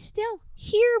 And they still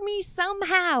hear me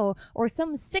somehow, or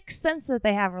some sixth sense that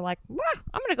they have are like, I'm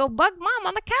going to go bug Mom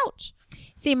on the couch.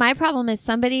 See, my problem is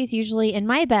somebody's usually in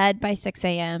my bed by 6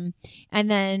 a.m. and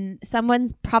then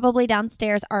someone's probably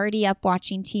downstairs already up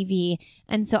watching TV.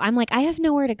 And so I'm like, I have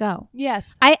nowhere to go.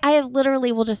 Yes. I have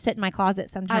literally will just sit in my closet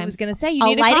sometimes. I was going to say, I'll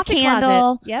need a light coffee a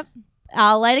candle. Closet. Yep.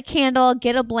 I'll light a candle,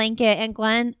 get a blanket, and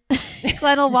Glenn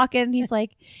will walk in. And he's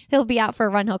like, he'll be out for a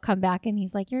run. He'll come back and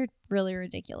he's like, you're really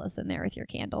ridiculous in there with your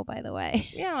candle, by the way.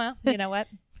 Yeah, well, you know what?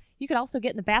 You could also get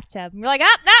in the bathtub and you're like,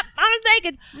 nope, Mama's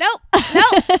naked.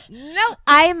 Nope.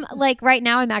 I'm like, right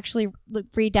now I'm actually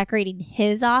redecorating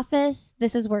his office.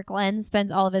 This is where Glenn spends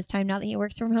all of his time now that he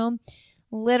works from home,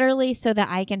 literally so that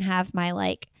I can have my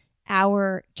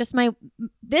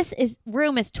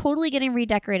room is totally getting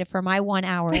redecorated for my 1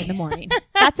 hour in the morning.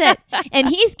 That's it. And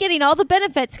he's getting all the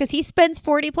benefits because he spends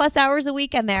 40 plus hours a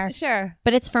week in there.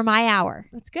 But it's for my hour.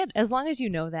 That's good. As long as you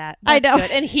know that. I know.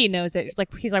 Good. And he knows it.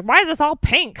 He's like, why is this all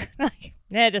pink? Like,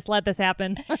 just let this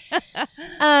happen.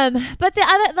 But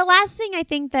the last thing I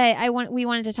think that we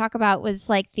wanted to talk about was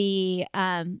like the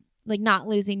like not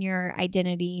losing your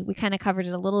identity. We kind of covered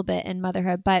it a little bit in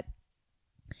motherhood, but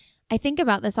I think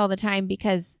about this all the time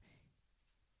because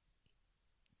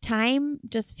time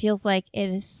just feels like it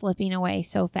is slipping away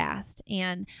so fast.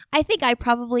 And I think I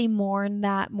probably mourn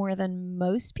that more than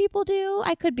most people do.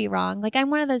 I could be wrong. Like, I'm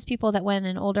one of those people that when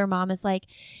an older mom is like,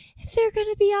 they're going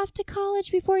to be off to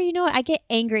college before you know it, I get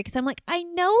angry because I'm like, I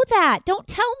know that. Don't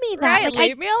tell me that. Right, like,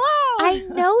 leave me alone. I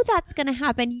know that's going to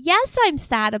happen. Yes, I'm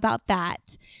sad about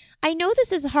that. I know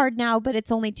this is hard now, but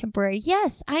it's only temporary.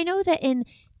 Yes, I know that in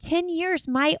 10 years,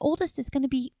 my oldest is going to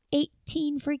be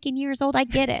 18 freaking years old. I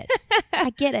get it.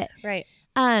 I get it. Right.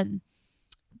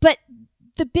 But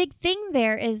the big thing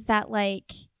there is that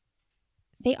like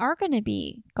they are going to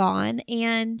be gone.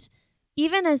 And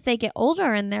even as they get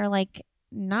older and they're like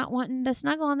not wanting to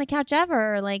snuggle on the couch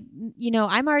ever, like,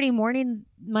 I'm already mourning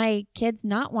my kids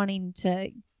not wanting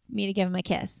me to give them a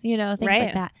kiss, things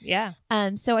like that. Yeah.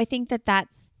 So I think that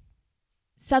that's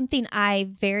something I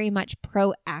very much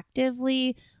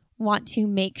proactively want to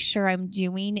make sure I'm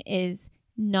doing, is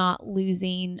not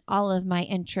losing all of my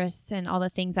interests and all the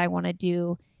things I want to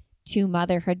do to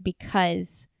motherhood,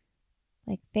 because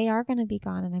like they are going to be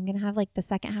gone and I'm going to have like the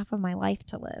second half of my life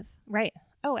to live. Right.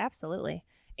 Oh, absolutely.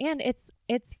 And it's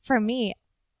for me,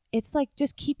 it's like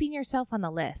just keeping yourself on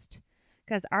the list,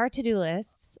 because our to-do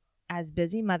lists as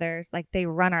busy mothers, like they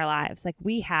run our lives. Like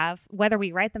we have, whether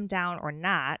we write them down or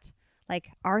not,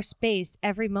 like our space,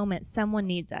 every moment someone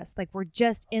needs us. Like we're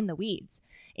just in the weeds.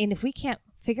 And if we can't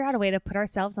figure out a way to put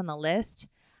ourselves on the list,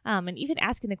 and even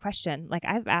asking the question, like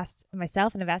I've asked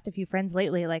myself and I've asked a few friends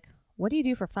lately, like, what do you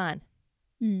do for fun?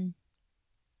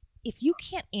 If you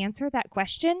can't answer that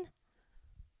question,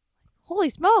 holy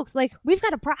smokes, like we've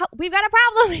got a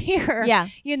problem here. Yeah.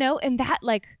 And that,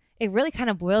 like, it really kind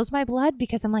of boils my blood,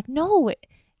 because I'm like, no,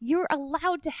 you're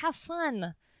allowed to have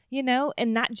fun,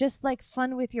 and not just like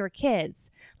fun with your kids.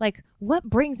 Like, what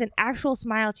brings an actual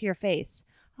smile to your face?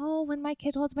 Oh, when my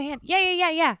kid holds my hand.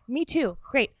 Yeah. Me too.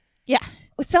 Great. Yeah.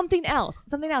 Something else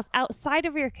outside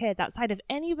of your kids, outside of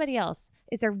anybody else.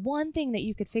 Is there one thing that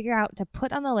you could figure out to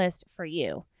put on the list for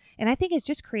you? And I think it's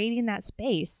just creating that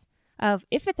space of,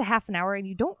 if it's a half an hour and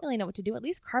you don't really know what to do, at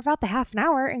least carve out the half an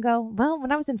hour and go, well,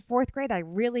 when I was in 4th grade, I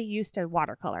really used to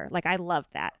watercolor. Like I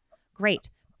loved that.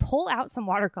 Great. Pull out some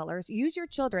watercolors, use your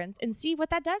children's, and see what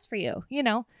that does for you.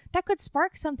 That could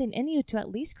spark something in you to at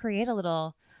least create a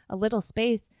little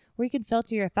space where you can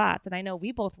filter your thoughts. And I know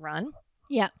we both run.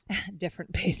 Yeah.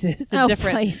 Different paces.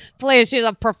 Different place. She's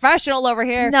a professional over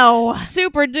here. No.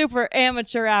 Super duper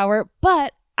amateur hour.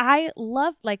 But I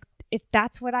love, like, if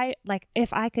that's what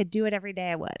if I could do it every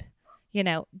day, I would,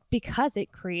 because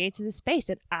it creates the space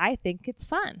and I think it's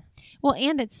fun. Well,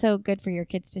 and it's so good for your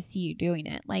kids to see you doing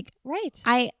it. Like,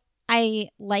 right. I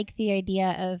like the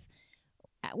idea of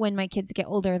when my kids get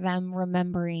older, them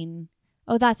remembering,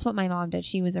 oh, that's what my mom did.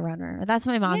 She was a runner. Or that's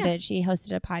what my mom did. She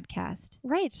hosted a podcast.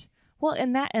 Right. Well,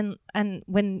 and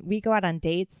when we go out on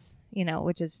dates,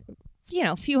 which is,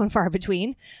 few and far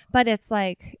between, but it's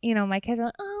like, my kids are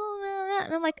like, oh,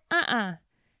 and I'm like,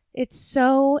 it's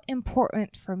so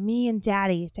important for me and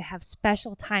Daddy to have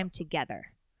special time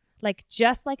together. Like,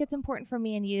 just like it's important for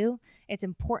me and you, it's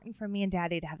important for me and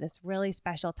Daddy to have this really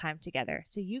special time together.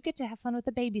 So you get to have fun with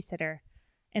a babysitter,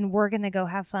 and we're going to go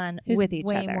have fun with each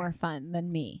other. Way more fun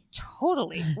than me.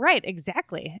 Totally. Right.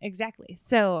 Exactly.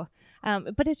 So,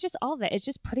 but it's just all of it. It's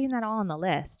just putting that all on the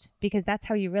list, because that's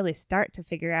how you really start to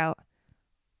figure out,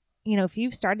 if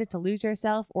you've started to lose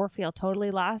yourself or feel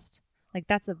totally lost, like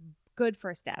that's a good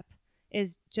first step,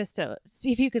 is just to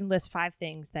see if you can list 5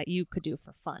 things that you could do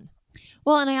for fun.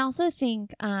 Well, and I also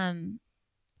think, I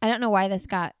don't know why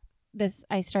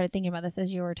I started thinking about this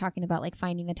as you were talking about like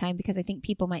finding the time, because I think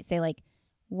people might say like,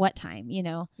 what time,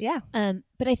 Yeah.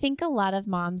 But I think a lot of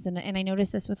moms, and I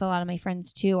notice this with a lot of my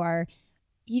friends too,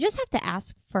 you just have to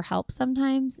ask for help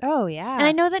sometimes. Oh, yeah. And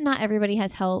I know that not everybody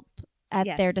has help at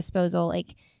Yes. their disposal.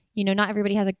 Like, not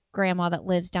everybody has a grandma that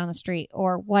lives down the street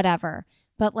or whatever.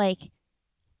 But like,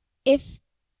 if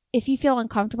you feel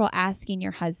uncomfortable asking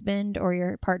your husband or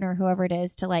your partner, whoever it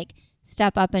is, to like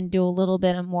step up and do a little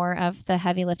bit more of the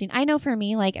heavy lifting. I know for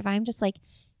me, like if I'm just like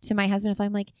to my husband, if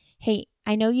I'm like, hey,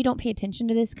 I know you don't pay attention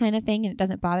to this kind of thing and it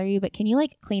doesn't bother you, but can you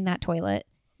like clean that toilet?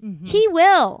 Mm-hmm. He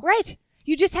will. Right.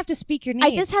 You just have to speak your needs.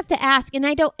 I just have to ask,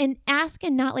 and ask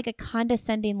and not like a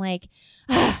condescending like,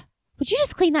 would you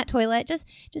just clean that toilet? Just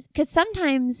because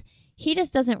sometimes he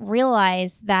just doesn't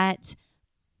realize that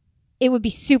it would be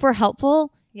super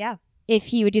helpful. Yeah. If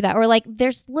he would do that. Or like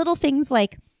there's little things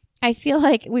like, I feel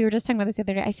like we were just talking about this the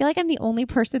other day. I feel like I'm the only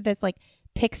person that's like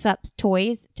picks up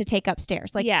toys to take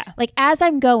upstairs. Like, yeah. Like as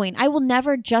I'm going, I will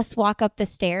never just walk up the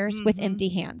stairs with empty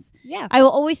hands. Yeah. I will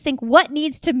always think, what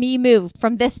needs to be moved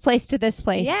from this place to this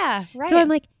place? Yeah. Right. So I'm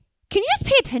like, can you just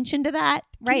pay attention to that?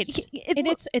 Right.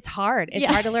 It's hard. It's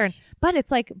hard to learn. But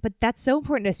it's like, but that's so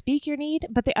important to speak your need.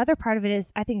 But the other part of it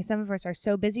is, I think some of us are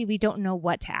so busy, we don't know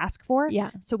what to ask for.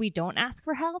 Yeah. So we don't ask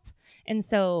for help. And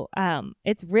so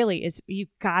it's really you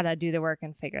gotta do the work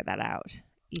and figure that out.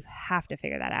 You have to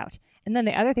figure that out. And then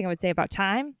the other thing I would say about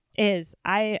time is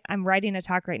I'm writing a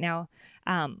talk right now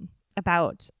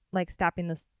about like stop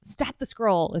the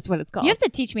scroll is what it's called. You have to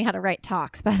teach me how to write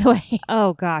talks, by the way.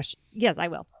 Oh gosh. Yes, I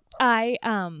will.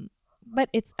 But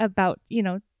it's about,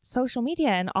 social media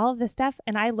and all of this stuff.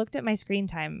 And I looked at my screen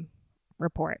time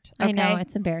report. I know. okay?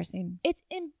 It's embarrassing. It's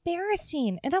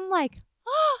embarrassing. And I'm like,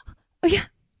 oh, yeah,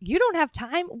 you don't have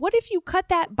time. What if you cut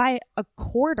that by a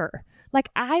quarter? Like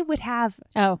I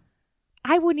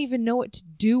wouldn't even know what to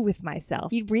do with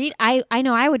myself. You'd read. I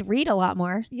know I would read a lot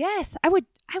more. Yes, I would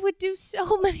do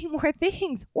so many more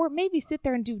things, or maybe sit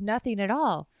there and do nothing at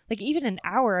all. Like even an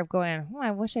hour of going, oh,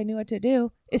 I wish I knew what to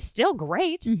do is still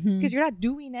great because you're not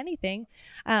doing anything.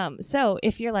 So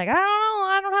if you're like, I don't know,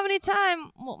 I don't have any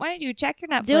time. Well, why don't you check your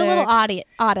Netflix? Do a little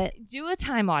audit. Do a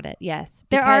time audit. Yes.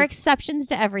 There are because- exceptions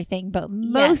to everything, but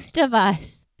most of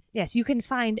us. Yes, you can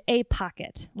find a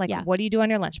pocket. Like, what do you do on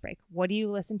your lunch break? What do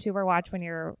you listen to or watch when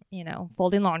you're,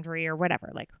 folding laundry or whatever?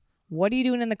 Like, what are you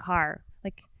doing in the car?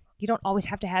 Like, you don't always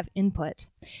have to have input.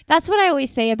 That's what I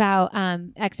always say about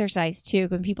exercise, too.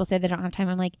 When people say they don't have time,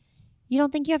 I'm like, you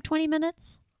don't think you have 20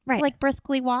 minutes to, like,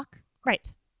 briskly walk?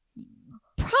 Right.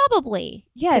 Probably.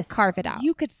 Yes. Could carve it out.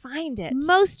 You could find it.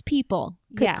 Most people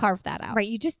could carve that out. Right.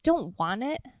 You just don't want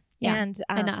it. Yeah, and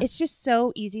it's just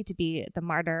so easy to be the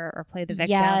martyr or play the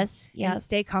victim. Yes. And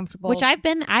stay comfortable. Which I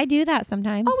do that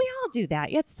sometimes. Oh, we all do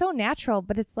that. Yeah, it's so natural,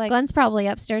 but it's like Glenn's probably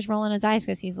upstairs rolling his eyes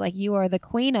because he's like, you are the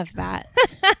queen of that.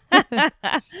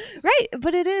 Right.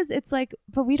 But it is. It's like,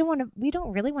 but we don't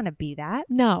really want to be that.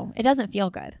 No, it doesn't feel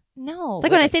good. No. It's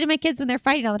like when I say to my kids when they're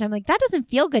fighting all the time, like, that doesn't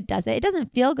feel good, does it? It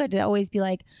doesn't feel good to always be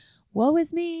like, woe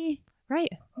is me. Right.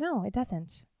 No, it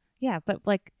doesn't. Yeah, but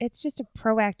like it's just a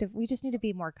proactive, we just need to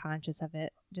be more conscious of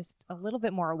it. Just a little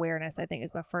bit more awareness, I think,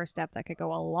 is the first step that could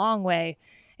go a long way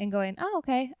in going, oh,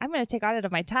 okay, I'm going to take audit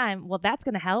of my time. Well, that's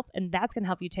going to help. And that's going to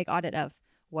help you take audit of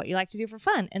what you like to do for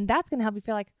fun. And that's going to help you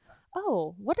feel like,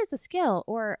 oh, what is a skill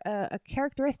or a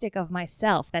characteristic of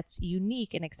myself that's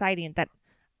unique and exciting that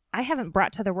I haven't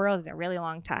brought to the world in a really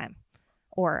long time,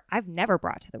 or I've never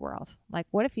brought to the world? Like,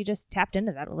 what if you just tapped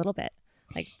into that a little bit?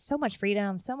 Like so much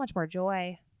freedom, so much more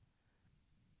joy.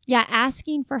 Yeah,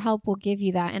 asking for help will give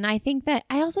you that. And I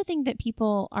also think that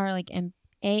people are like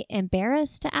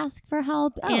embarrassed to ask for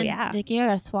help. Oh, and yeah. like, you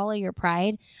gotta swallow your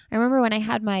pride. I remember when I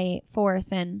had my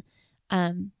fourth, and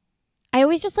I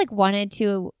always just like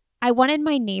I wanted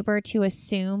my neighbor to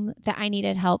assume that I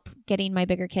needed help getting my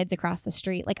bigger kids across the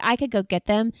street. Like I could go get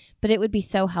them, but it would be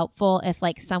so helpful if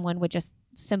like someone would just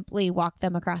simply walk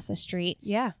them across the street.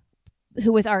 Yeah.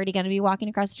 Who was already going to be walking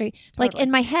across the street. Totally. Like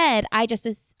in my head, I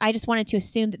just wanted to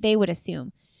assume that they would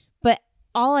assume. But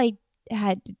all I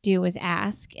had to do was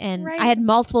ask. And I had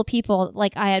multiple people,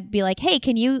 like I'd be like, hey,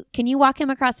 can you walk him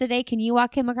across the day? Can you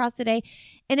walk him across the day?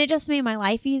 And it just made my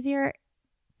life easier.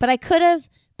 But I could have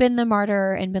been the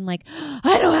martyr and been like,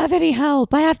 I don't have any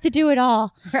help. I have to do it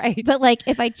all. Right. But like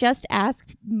if I just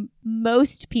asked,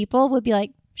 most people would be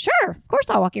like, sure, of course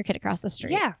I'll walk your kid across the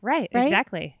street. Yeah, right?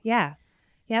 Exactly. Yeah.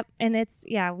 Yep. And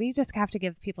we just have to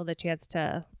give people the chance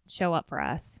to show up for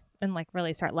us and like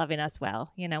really start loving us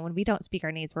well. When we don't speak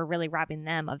our needs, we're really robbing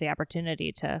them of the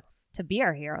opportunity to be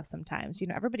our hero sometimes.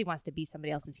 Everybody wants to be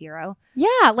somebody else's hero.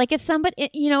 Yeah. Like if somebody,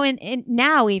 and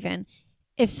now even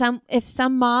if some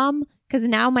mom, because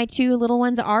now my two little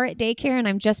ones are at daycare and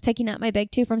I'm just picking up my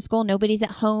big two from school. Nobody's at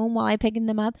home while I'm picking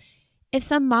them up. If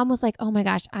some mom was like, oh my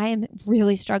gosh, I am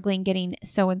really struggling getting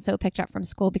so-and-so picked up from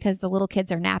school because the little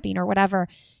kids are napping or whatever,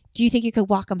 do you think you could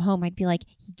walk them home? I'd be like,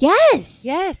 yes.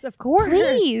 Yes, of course.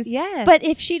 Please. Yes. But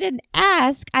if she didn't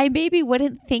ask, I maybe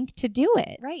wouldn't think to do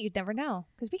it. Right. You'd never know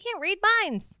because we can't read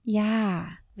minds. Yeah.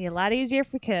 It'd be a lot easier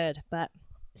if we could, but.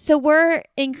 So we're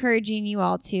encouraging you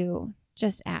all to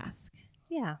just ask.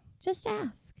 Yeah. Just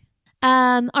ask.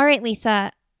 All right,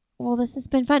 Lisa. Well, this has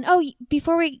been fun. Oh,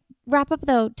 before we wrap up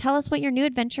though, tell us what your new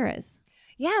adventure is.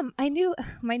 Yeah, my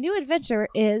new adventure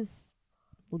is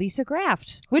Lisa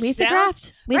Graft. Lisa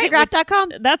Graft. LisaGraft.com.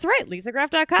 That's right,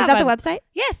 LisaGraft.com. Is that the website?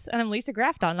 Yes, and I'm Lisa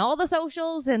Graft on all the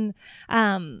socials, and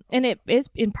it is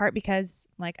in part because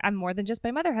like I'm more than just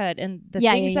my motherhood, and the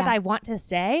things that I want to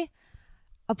say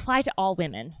apply to all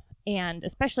women, and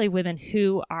especially women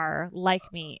who are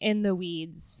like me in the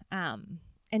weeds,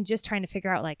 and just trying to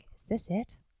figure out like, is this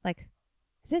it? Like,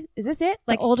 is this it?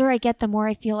 Like, the older I get, the more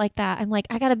I feel like that. I'm like,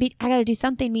 I gotta do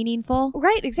something meaningful.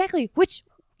 Right, exactly. Which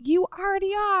you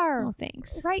already are. Oh,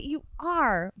 thanks. Right, you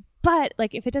are. But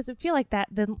like, if it doesn't feel like that,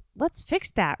 then let's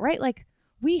fix that. Right, like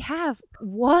we have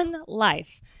one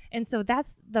life, and so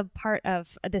that's the part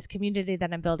of this community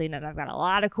that I'm building, and I've got a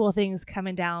lot of cool things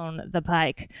coming down the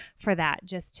pike for that.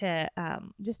 Just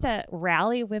to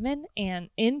rally women and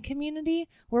in community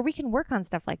where we can work on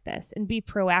stuff like this and be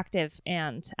proactive,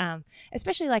 and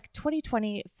especially like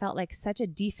 2020 felt like such a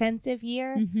defensive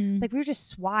year. Mm-hmm. Like we were just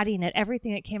swatting at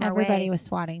everything that came our way. Everybody was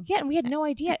swatting. Yeah, and we had no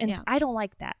idea, and I don't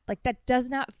like that. Like that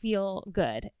does not feel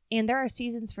good, and there are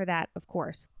seasons for that, of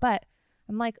course, but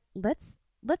I'm like, let's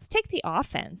take the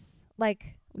offense.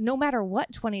 Like, no matter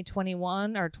what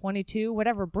 2021 or 22,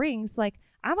 whatever brings, like,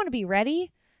 I want to be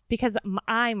ready because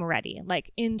I'm ready,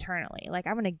 like, internally. Like,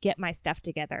 I'm going to get my stuff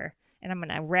together and I'm going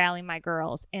to rally my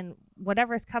girls, and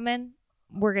whatever's coming,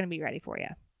 we're going to be ready for you.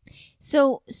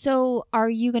 So are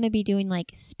you going to be doing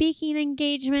like speaking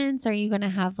engagements? Are you going to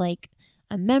have like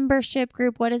a membership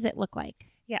group? What does it look like?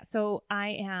 Yeah, so I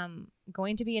am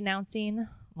going to be announcing,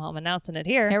 well, I'm announcing it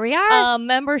here. Here we are. A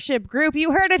membership group.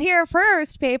 You heard it here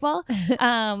first, people.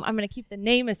 I'm going to keep the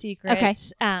name a secret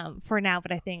for now,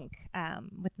 but I think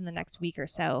within the next week or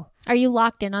so. Are you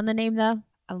locked in on the name though?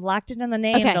 I'm locked in on the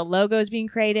name. Okay. The logo is being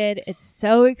created. It's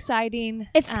so exciting.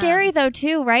 It's scary though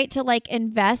too, right? To like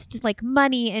invest like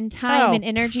money and time and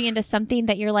energy into something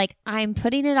that you're like, I'm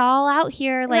putting it all out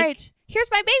here. Like, right. Here's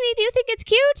my baby. Do you think it's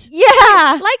cute?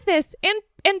 Yeah. Like this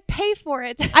and pay for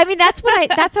it. I mean, that's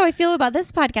how I feel about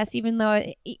this podcast, even though,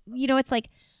 it's like,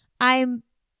 I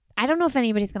don't know if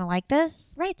anybody's going to like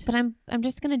this. Right. But I'm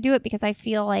just going to do it because I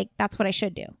feel like that's what I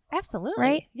should do. Absolutely.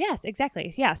 Right? Yes,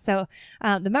 exactly. Yeah. So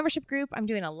the membership group, I'm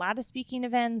doing a lot of speaking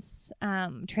events,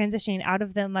 transitioning out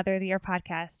of the Mother of the Year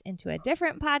podcast into a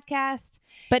different podcast.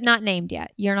 But not named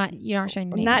yet. You're not sharing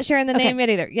the name. Not yet. sharing the Okay. name yet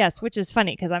either. Yes, which is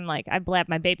funny because I'm like, I blab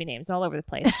my baby names all over the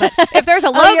place. But if there's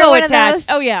a logo attached,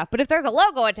 but if there's a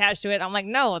logo attached to it, I'm like,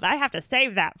 no, I have to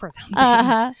save that for something.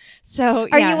 Uh-huh. So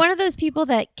Are you one of those people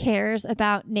that cares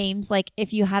about names? Like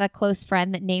if you had a close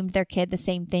friend that named their kid the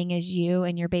same thing as you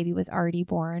and your baby was already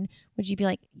born, would you be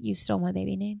like, you stole my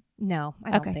baby name? No,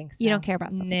 I don't think so. You don't care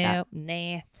about stuff like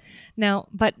that? No,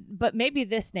 but maybe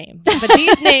this name. But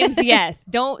these names, yes.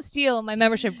 Don't steal my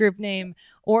membership group name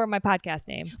or my podcast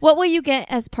name. What will you get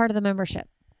as part of the membership?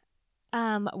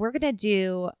 We're going to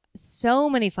do so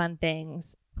many fun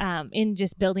things in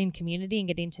just building community and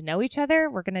getting to know each other.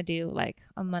 We're going to do like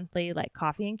a monthly like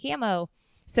coffee and camo.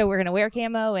 So we're going to wear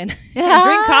camo and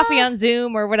drink coffee on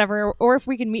Zoom or whatever, or if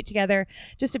we can meet together.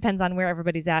 Just depends on where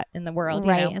everybody's at in the world.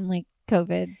 Right, you know? and like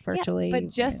COVID virtually. Yeah, but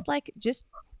just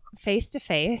face to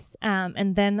face.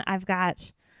 And then I've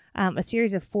got a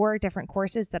series of 4 different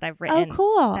courses that I've written. Oh,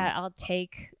 cool. That I'll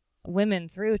take women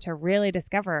through to really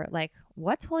discover, like,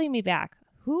 what's holding me back?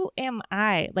 Who am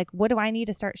I? Like, what do I need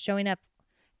to start showing up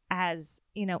as,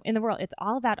 in the world? It's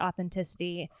all about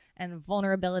authenticity and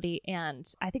vulnerability. And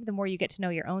I think the more you get to know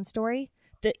your own story,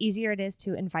 the easier it is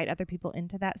to invite other people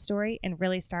into that story and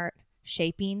really start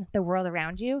shaping the world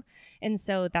around you. And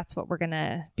so that's what we're going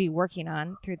to be working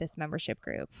on through this membership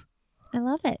group. I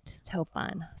love it. So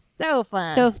fun. So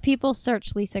fun. So if people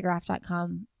search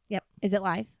lisagraft.com, yep. Is it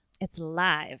live? It's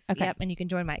live. Okay. Yep. And you can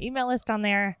join my email list on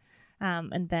there.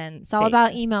 And then it's all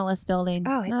about email list building.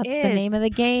 Oh, that's is. the name of the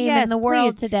game Yes, in the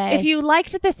world please. today. If you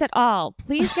liked this at all,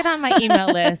 please get on my email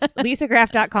list,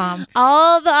 lisagraft.com.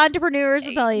 All the entrepreneurs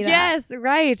will tell you that. Yes,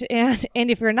 right.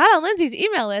 And if you're not on Lindsay's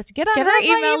email list, get on her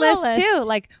email list too.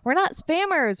 Like, we're not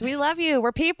spammers. We love you.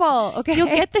 We're people. Okay. You'll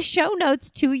get the show notes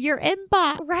to your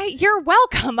inbox. Right. You're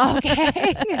welcome.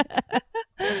 Okay.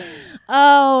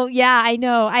 Oh, yeah, I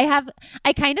know.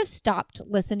 I kind of stopped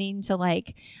listening to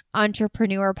like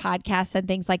entrepreneur podcasts and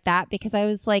things like that because I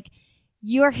was like,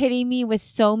 you're hitting me with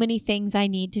so many things I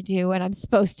need to do and I'm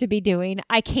supposed to be doing.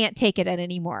 I can't take it in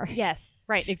anymore. Yes,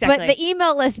 right, exactly. But the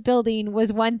email list building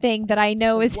was one thing that I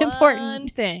know is important. One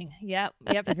thing. Yep.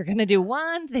 If you're going to do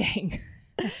one thing.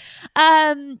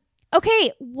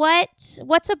 Okay,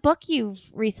 what's a book you've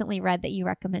recently read that you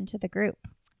recommend to the group?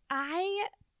 I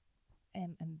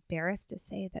am embarrassed to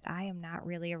say that I am not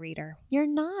really a reader. You're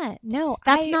not. No.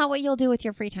 That's not what you'll do with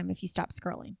your free time if you stop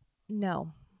scrolling.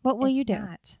 No. What will you do?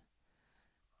 Not.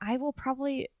 I will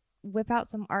probably whip out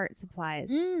some art supplies.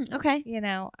 Okay.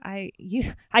 I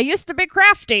used to be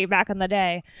crafty back in the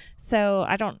day, so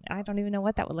I don't even know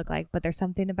what that would look like. But there's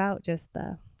something about just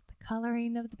the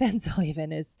coloring of the pencil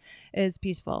even is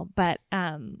peaceful. But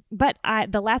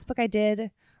the last book I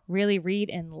did really read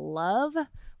and love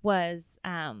was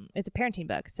it's a parenting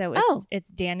book. So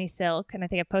it's Danny Silk, and I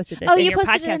think I posted this in your podcast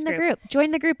posted it in the group. Join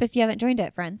the group if you haven't joined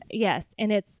it, friends. Yes,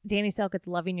 and it's Danny Silk. It's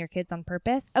Loving Your Kids on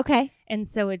Purpose. Okay. And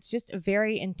so it's just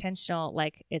very intentional.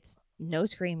 Like, it's no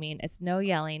screaming, it's no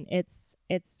yelling. It's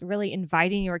really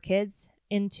inviting your kids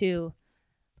into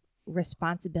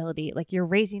responsibility. Like, you're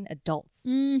raising adults.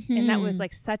 Mm-hmm. And that was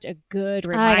like such a good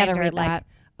reminder. I gotta read that.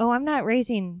 Oh, I'm not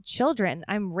raising children.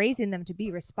 I'm raising them to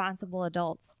be responsible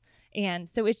adults. And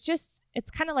so it's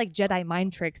kind of like Jedi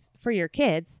mind tricks for your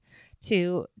kids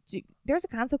there's a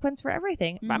consequence for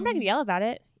everything. But I'm not going to yell about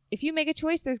it. If you make a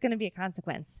choice, there's going to be a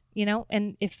consequence,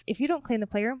 And if you don't clean the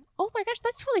playroom, oh my gosh,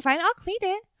 that's totally fine. I'll clean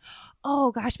it.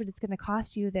 Oh gosh, but it's going to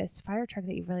cost you this fire truck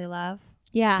that you really love.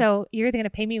 Yeah. So you're either going to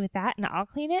pay me with that and I'll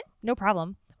clean it, no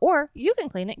problem. Or you can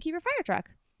clean it and keep your fire truck.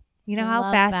 You know how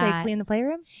Love fast that. they clean the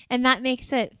playroom? And that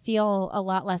makes it feel a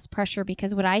lot less pressure,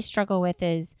 because what I struggle with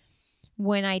is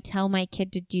when I tell my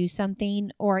kid to do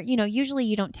something, or, usually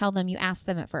you don't tell them, you ask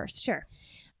them at first. Sure.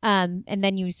 And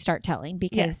then you start telling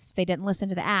because Yes. they didn't listen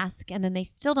to the ask, and then they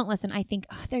still don't listen. I think,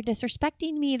 they're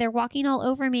disrespecting me. They're walking all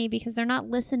over me because they're not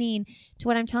listening to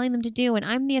what I'm telling them to do. And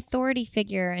I'm the authority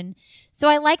figure. And so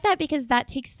I like that, because that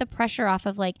takes the pressure off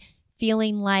of like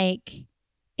feeling like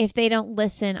if they don't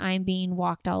listen, I'm being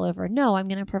walked all over. No, I'm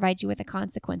going to provide you with a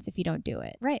consequence if you don't do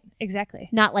it. Right. Exactly.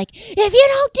 Not like, if you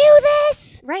don't do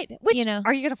this. Right. Which,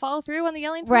 are you going to follow through on the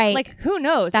yelling? Right. Like, who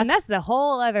knows? And that's the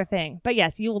whole other thing. But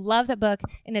yes, you will love that book,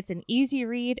 and it's an easy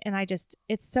read, and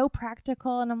it's so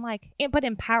practical, and I'm like, but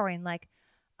empowering, like,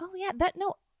 oh yeah,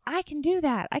 I can do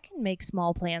that. I can make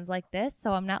small plans like this.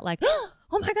 So I'm not like, oh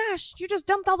my gosh, you just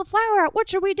dumped all the flour out. What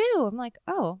should we do? I'm like,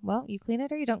 oh, well, you clean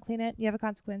it or you don't clean it. You have a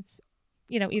consequence,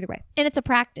 either way. And it's a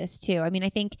practice too. I mean, I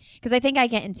think I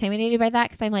get intimidated by that,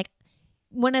 because I'm like,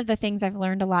 one of the things I've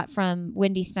learned a lot from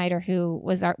Wendy Snyder, who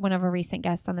was one of our recent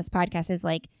guests on this podcast, is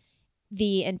like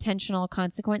the intentional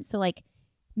consequence. So like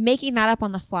making that up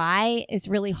on the fly is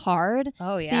really hard.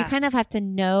 Oh yeah. So you kind of have to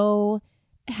know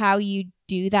how you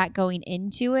do that going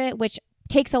into it, which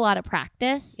takes a lot of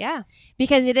practice. Yeah.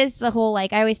 Because it is the whole,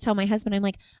 like, I always tell my husband, I'm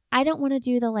like, I don't want to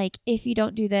do the, like, if you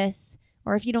don't do this,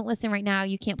 or if you don't listen right now,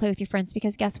 you can't play with your friends,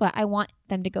 because guess what? I want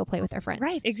them to go play with their friends.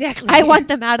 Right. Exactly. I want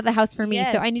them out of the house for me.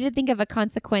 Yes. So I need to think of a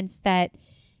consequence that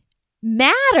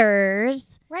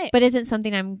matters, right, but isn't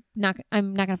something I'm not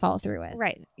going to follow through with.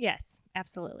 Right. Yes,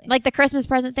 absolutely. Like the Christmas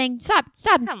present thing. Stop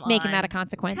Come making on. that a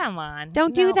consequence. Come on.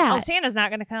 Don't do that. Oh, Santa's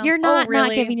not going to come. You're not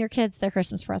really? giving your kids their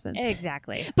Christmas presents.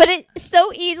 Exactly. But it's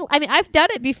so easy. I mean, I've done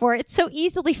it before. It so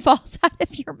easily falls out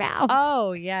of your mouth.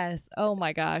 Oh, yes. Oh,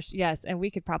 my gosh. Yes. And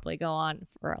we could probably go on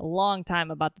for a long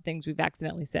time about the things we've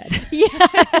accidentally said Yeah.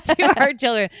 to our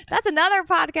children. That's another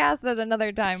podcast at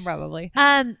another time, probably.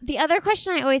 The other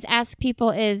question I always ask people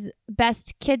is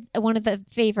best kids, one of the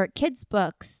favorite kids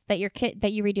books that you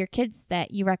read to your kids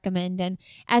that you recommend. And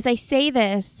as I say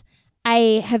this,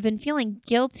 I have been feeling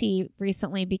guilty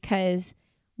recently because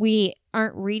we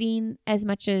aren't reading as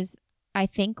much as I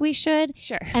think we should.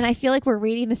 Sure. And I feel like we're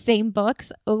reading the same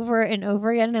books over and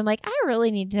over again. And I'm like, I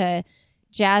really need to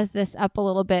jazz this up a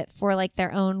little bit for like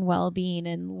their own well-being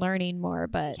and learning more.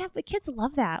 But yeah, but kids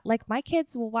love that. Like my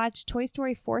kids will watch Toy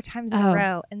Story 4 times in a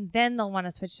row, and then they'll want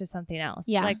to switch to something else.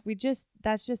 Yeah. Like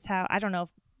that's just how, I don't know if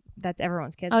that's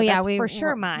everyone's kids. Oh but yeah, that's we for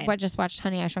sure mine. We just watched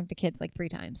Honey, I Shrunk the Kids like 3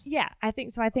 times. Yeah, I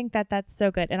think so. I think that's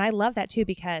so good. And I love that too,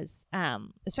 because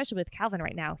especially with Calvin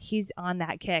right now, he's on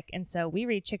that kick. And so we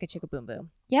read Chicka Chicka Boom Boom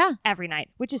Yeah. every night,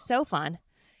 which is so fun.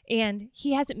 And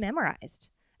he has it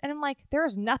memorized. And I'm like,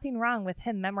 there's nothing wrong with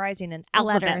him memorizing an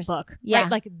alphabet Letters. book. Yeah.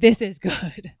 Right? Like, this is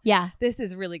good. Yeah. This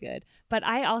is really good. But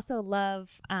I also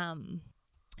love, I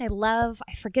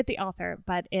forget the author,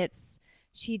 but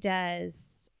she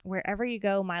does Wherever You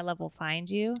Go, My Love Will Find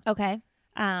You. Okay.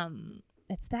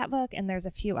 It's that book, and there's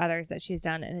a few others that she's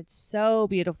done, and it's so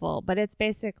beautiful. But it's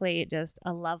basically just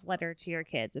a love letter to your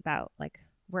kids about like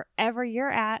wherever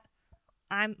you're at,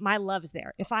 my love is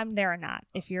there. If I'm there or not,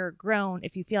 if you're grown,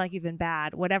 if you feel like you've been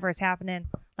bad, whatever is happening,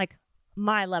 like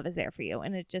my love is there for you,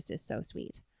 and it just is so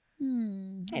sweet. I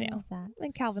know. Love that.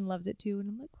 And Calvin loves it too, and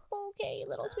I'm like, okay,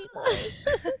 little sweet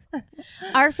boy.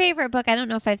 Our favorite book, I don't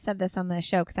know if I've said this on the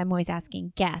show because I'm always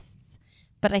asking guests,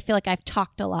 but I feel like I've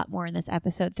talked a lot more in this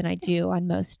episode than I do on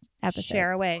most episodes.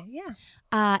 Share away.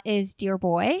 Yeah. Is Dear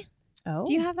Boy. Oh.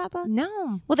 Do you have that book?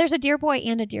 No. Well, there's a Dear Boy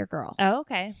and a Dear Girl. Oh,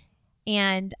 okay.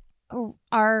 And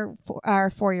our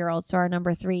 4-year-old, so our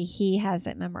number 3, he has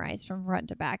it memorized from front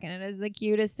to back, and it is the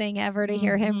cutest thing ever to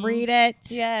hear him read it.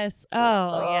 Yes.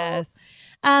 Oh, yes.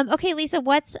 Okay, Lisa,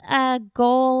 what's a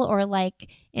goal or like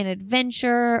an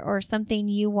adventure or something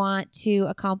you want to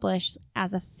accomplish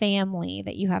as a family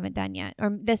that you haven't done yet?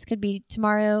 Or this could be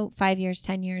tomorrow, 5 years,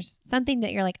 10 years, something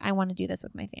that you're like, I want to do this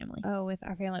with my family. Oh, with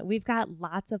our family. We've got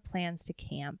lots of plans to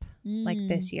camp like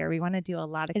this year. We want to do a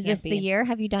lot of camping. Is this the year?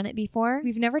 Have you done it before?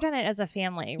 We've never done it as a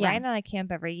family. Yeah. Ryan and I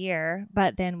camp every year,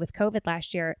 but then with COVID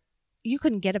last year, you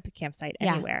couldn't get a campsite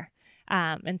anywhere.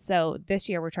 And so this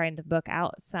year we're trying to book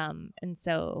out some. And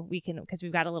so we can, because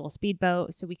we've got a little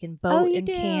speedboat, so we can boat and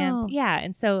camp. Yeah.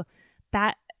 And so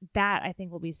that I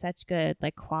think will be such good,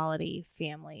 like quality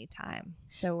family time.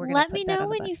 So we're going to let me know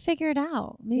when you figure it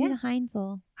out. Maybe the Heinz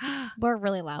will. We're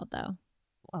really loud though.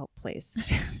 Oh, please.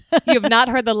 You have not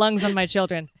heard the lungs on my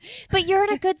children. But you're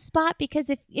in a good spot because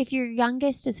if your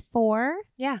youngest is 4,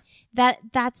 Yeah.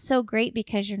 that's so great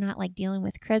because you're not like dealing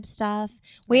with crib stuff.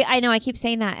 I know I keep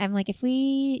saying that. I'm like, if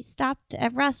we stopped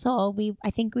at Russell,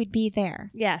 I think we'd be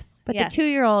there. Yes. But yes. the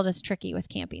 2-year-old is tricky with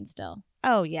camping still.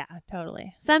 Oh, yeah,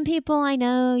 totally. Some people I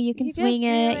know you can swing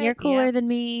it. You're cooler than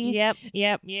me.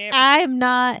 Yep. I'm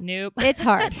not. Nope. It's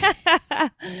hard.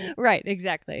 Right,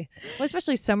 exactly. Well,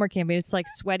 especially summer camping, it's like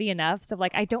sweaty enough. So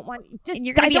like, I don't want and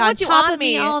you're gonna be on top of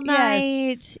me all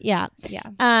night. Yes. Yeah.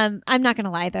 I'm not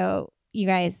gonna lie though, you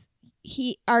guys.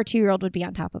 Our 2-year-old would be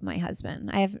on top of my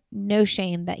husband. I have no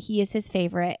shame that he is his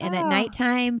favorite, and at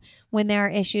nighttime when there are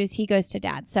issues, he goes to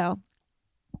dad. So.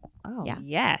 Oh, yeah.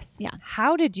 Yes. Yeah.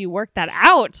 How did you work that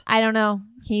out? I don't know.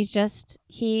 He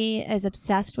is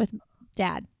obsessed with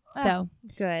dad. So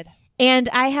good. And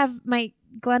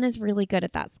Glenn is really good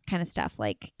at that kind of stuff,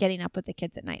 like getting up with the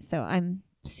kids at night. So I'm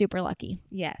super lucky.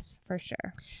 Yes, for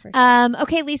sure.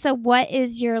 Okay, Lisa, what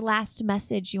is your last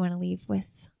message you want to leave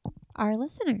with our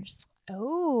listeners?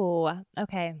 Oh,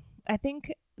 okay. I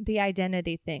think the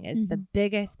identity thing is the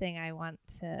biggest thing I want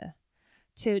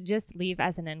to just leave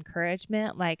as an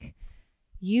encouragement. Like,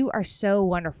 you are so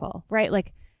wonderful, right?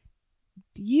 Like,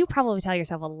 you probably tell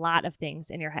yourself a lot of things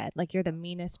in your head. Like, you're the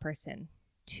meanest person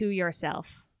to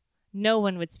yourself. No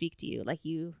one would speak to you like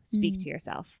you speak to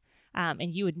yourself.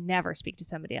 And you would never speak to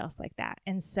somebody else like that.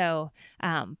 And so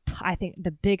I think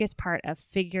the biggest part of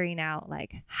figuring out,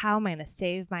 like, how am I going to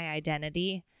save my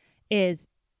identity is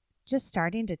just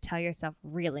starting to tell yourself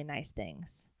really nice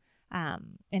things.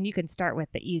 And you can start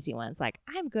with the easy ones, like,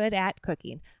 I'm good at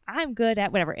cooking. I'm good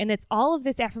at whatever. And it's all of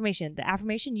this affirmation. The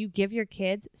affirmation you give your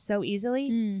kids so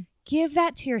easily, give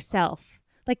that to yourself.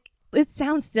 Like, it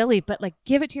sounds silly, but like,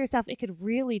 give it to yourself. It could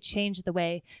really change the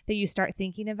way that you start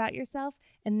thinking about yourself,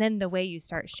 and then the way you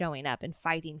start showing up and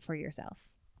fighting for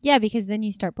yourself. Yeah, because then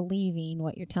you start believing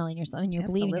what you're telling yourself, and you're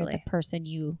believing you're the person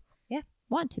you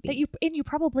want to be. And you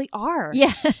probably are.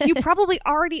 Yeah. You probably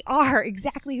already are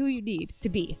exactly who you need to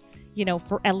be,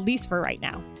 for at least for right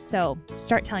now. So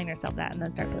start telling yourself that and then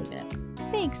start believing it.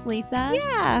 Thanks, Lisa.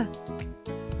 Yeah.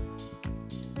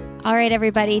 All right,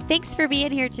 everybody. Thanks for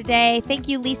being here today. Thank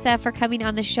you, Lisa, for coming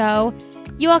on the show.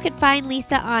 You all can find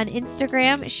Lisa on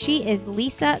Instagram. She is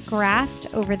Lisa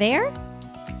Graft over there.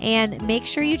 And make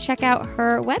sure you check out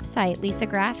her website,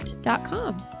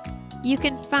 lisagraft.com. You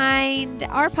can find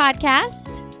our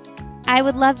podcast. I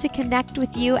would love to connect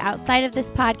with you outside of this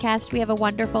podcast. We have a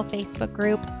wonderful Facebook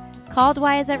group called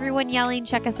Why Is Everyone Yelling?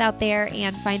 Check us out there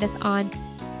and find us on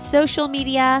social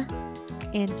media.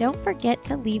 And don't forget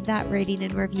to leave that rating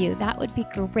and review. That would be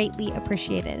greatly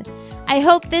appreciated. I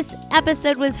hope this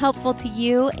episode was helpful to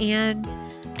you, and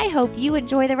I hope you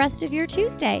enjoy the rest of your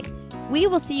Tuesday. We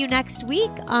will see you next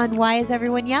week on Why Is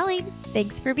Everyone Yelling?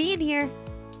 Thanks for being here.